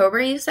in October,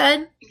 you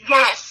said?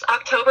 Yes,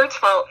 October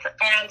 12th.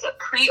 And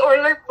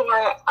pre-order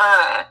for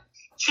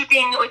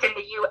shipping within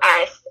the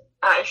U.S.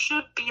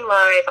 Should be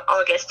live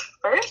August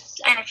 1st.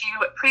 And if you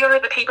pre-order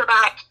the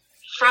paperback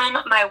from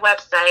my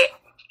website,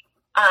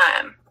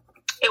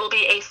 it will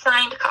be a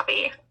signed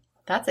copy.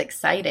 That's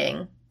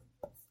exciting.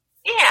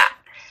 Yeah.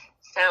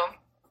 So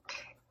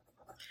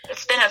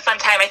it's been a fun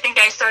time. I think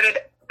I started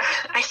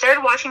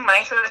watching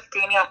My Story with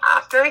Daniel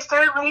after I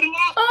started reading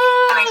it.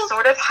 Oh. And I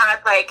sort of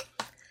had like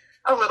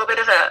a little bit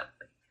of a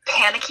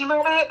panicky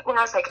moment when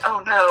I was like,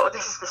 oh no,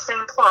 this is the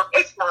same plot.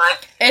 It's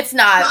not. It's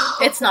not.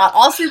 It's not.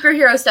 All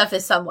superhero stuff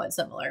is somewhat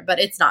similar, but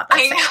it's not that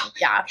I same. know.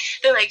 Yeah.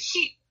 They're like,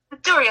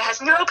 Midoriya has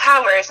no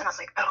powers. And I was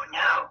like, oh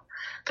no.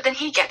 But then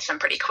he gets them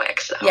pretty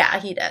quick, so. Yeah,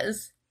 he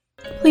does.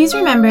 Please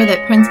remember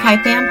that Prince Kai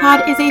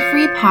FanPod is a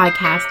free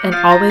podcast and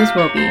always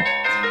will be.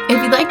 If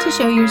you'd like to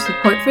show your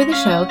support for the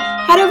show,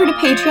 head over to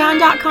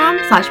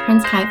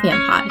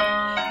patreon.com/PrinceKaiFanPod.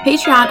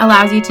 Patreon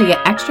allows you to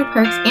get extra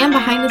perks and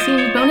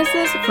behind-the-scenes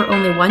bonuses for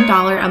only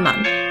 $1 a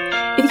month.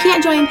 If you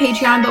can't join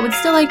Patreon but would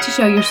still like to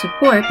show your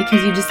support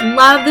because you just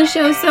love the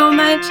show so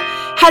much,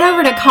 head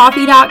over to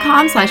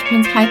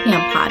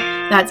coffee.com/PrinceKaiFanPod.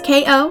 That's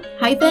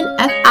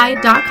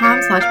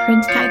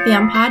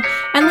ko-fi.com/PrinceKaiFanPod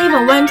and leave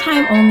a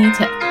one-time only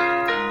tip.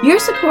 Your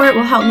support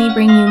will help me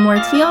bring you more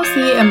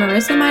TLC and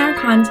Marissa Meyer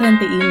content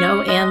that you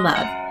know and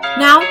love.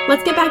 Now,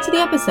 let's get back to the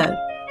episode.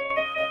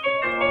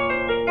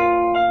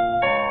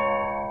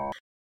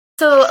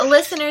 So,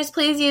 listeners,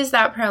 please use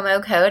that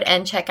promo code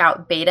and check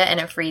out Beta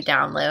and a free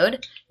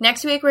download.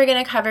 Next week, we're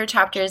going to cover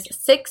chapters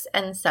 6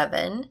 and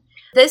 7.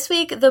 This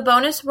week, the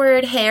bonus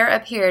word hair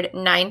appeared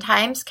 9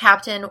 times,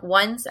 Captain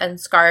once, and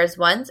Scars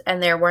once,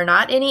 and there were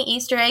not any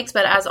Easter eggs,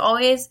 but as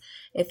always,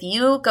 if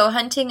you go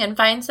hunting and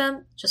find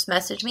some, just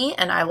message me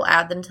and I will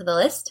add them to the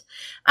list.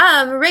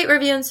 Rate,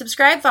 review, and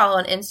subscribe. Follow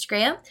on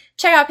Instagram.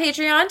 Check out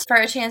Patreon for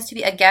a chance to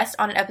be a guest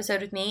on an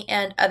episode with me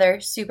and other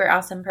super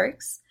awesome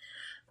perks.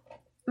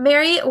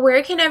 Mary,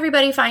 where can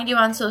everybody find you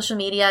on social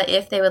media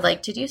if they would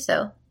like to do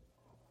so?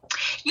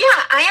 Yeah,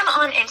 I am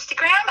on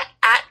Instagram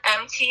at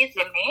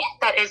mtzimney.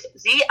 That is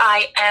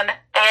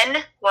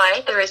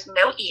ZIMNY. There is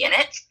no E in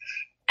it.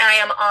 I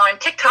am on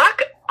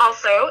TikTok,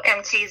 also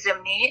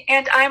mtzimney,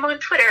 and I'm on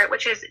Twitter,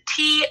 which is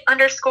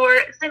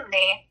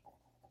T_Zimney.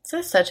 This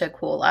is such a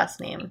cool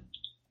last name.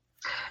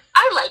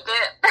 I like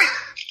it.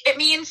 It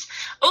means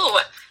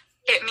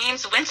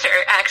winter,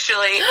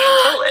 actually, in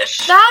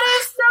Polish. That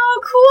is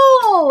so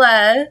cool.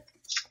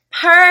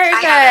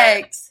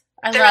 Perfect.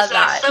 I there love was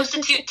that. a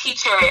substitute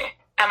teacher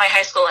at my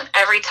high school, and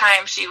every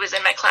time she was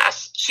in my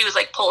class, she was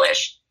like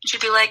Polish. She'd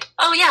be like,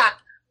 "Oh yeah,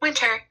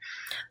 winter."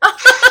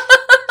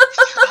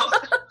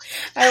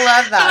 I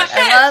love that.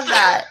 I love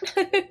that.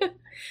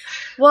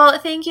 Well,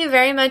 thank you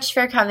very much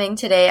for coming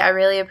today. I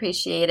really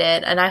appreciate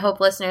it, and I hope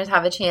listeners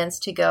have a chance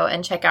to go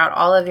and check out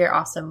all of your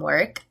awesome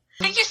work.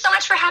 Thank you so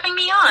much for having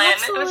me on.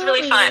 Absolutely. It was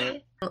really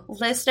fun.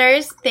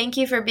 Listeners, thank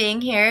you for being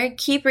here.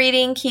 Keep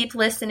reading, keep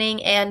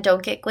listening, and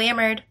don't get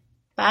glamored.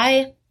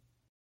 Bye.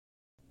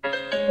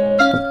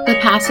 The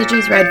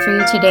passages read for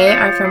you today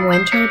are from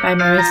Winter by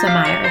Marissa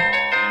Meyer.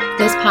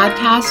 This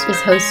podcast was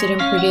hosted and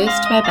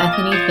produced by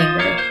Bethany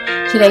Finger.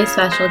 Today's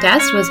special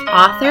guest was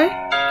author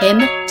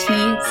M.T.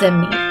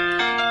 Zimney.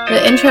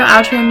 The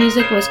intro-outro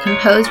music was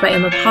composed by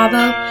Emma Pavo,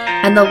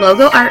 and the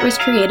logo art was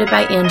created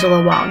by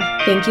Angela Wong.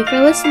 Thank you for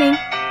listening.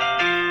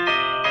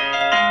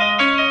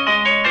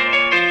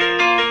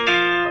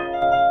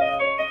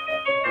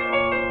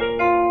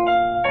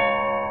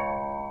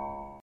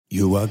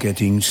 You are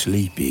getting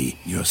sleepy.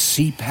 Your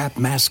CPAP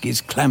mask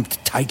is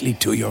clamped tightly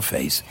to your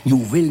face. You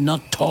will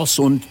not toss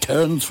and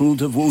turn through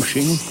the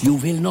whooshing. You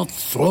will not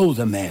throw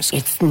the mask.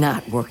 It's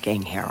not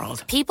working,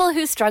 Harold. People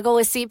who struggle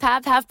with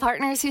CPAP have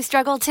partners who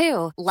struggle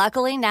too.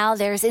 Luckily, now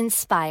there's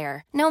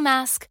Inspire. No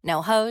mask,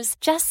 no hose,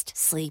 just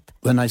sleep.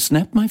 When I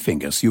snap my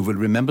fingers, you will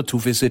remember to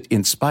visit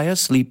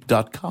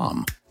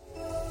inspiresleep.com.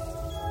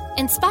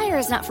 Inspire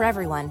is not for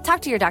everyone.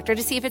 Talk to your doctor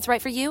to see if it's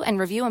right for you and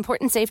review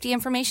important safety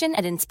information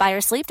at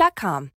inspiresleep.com.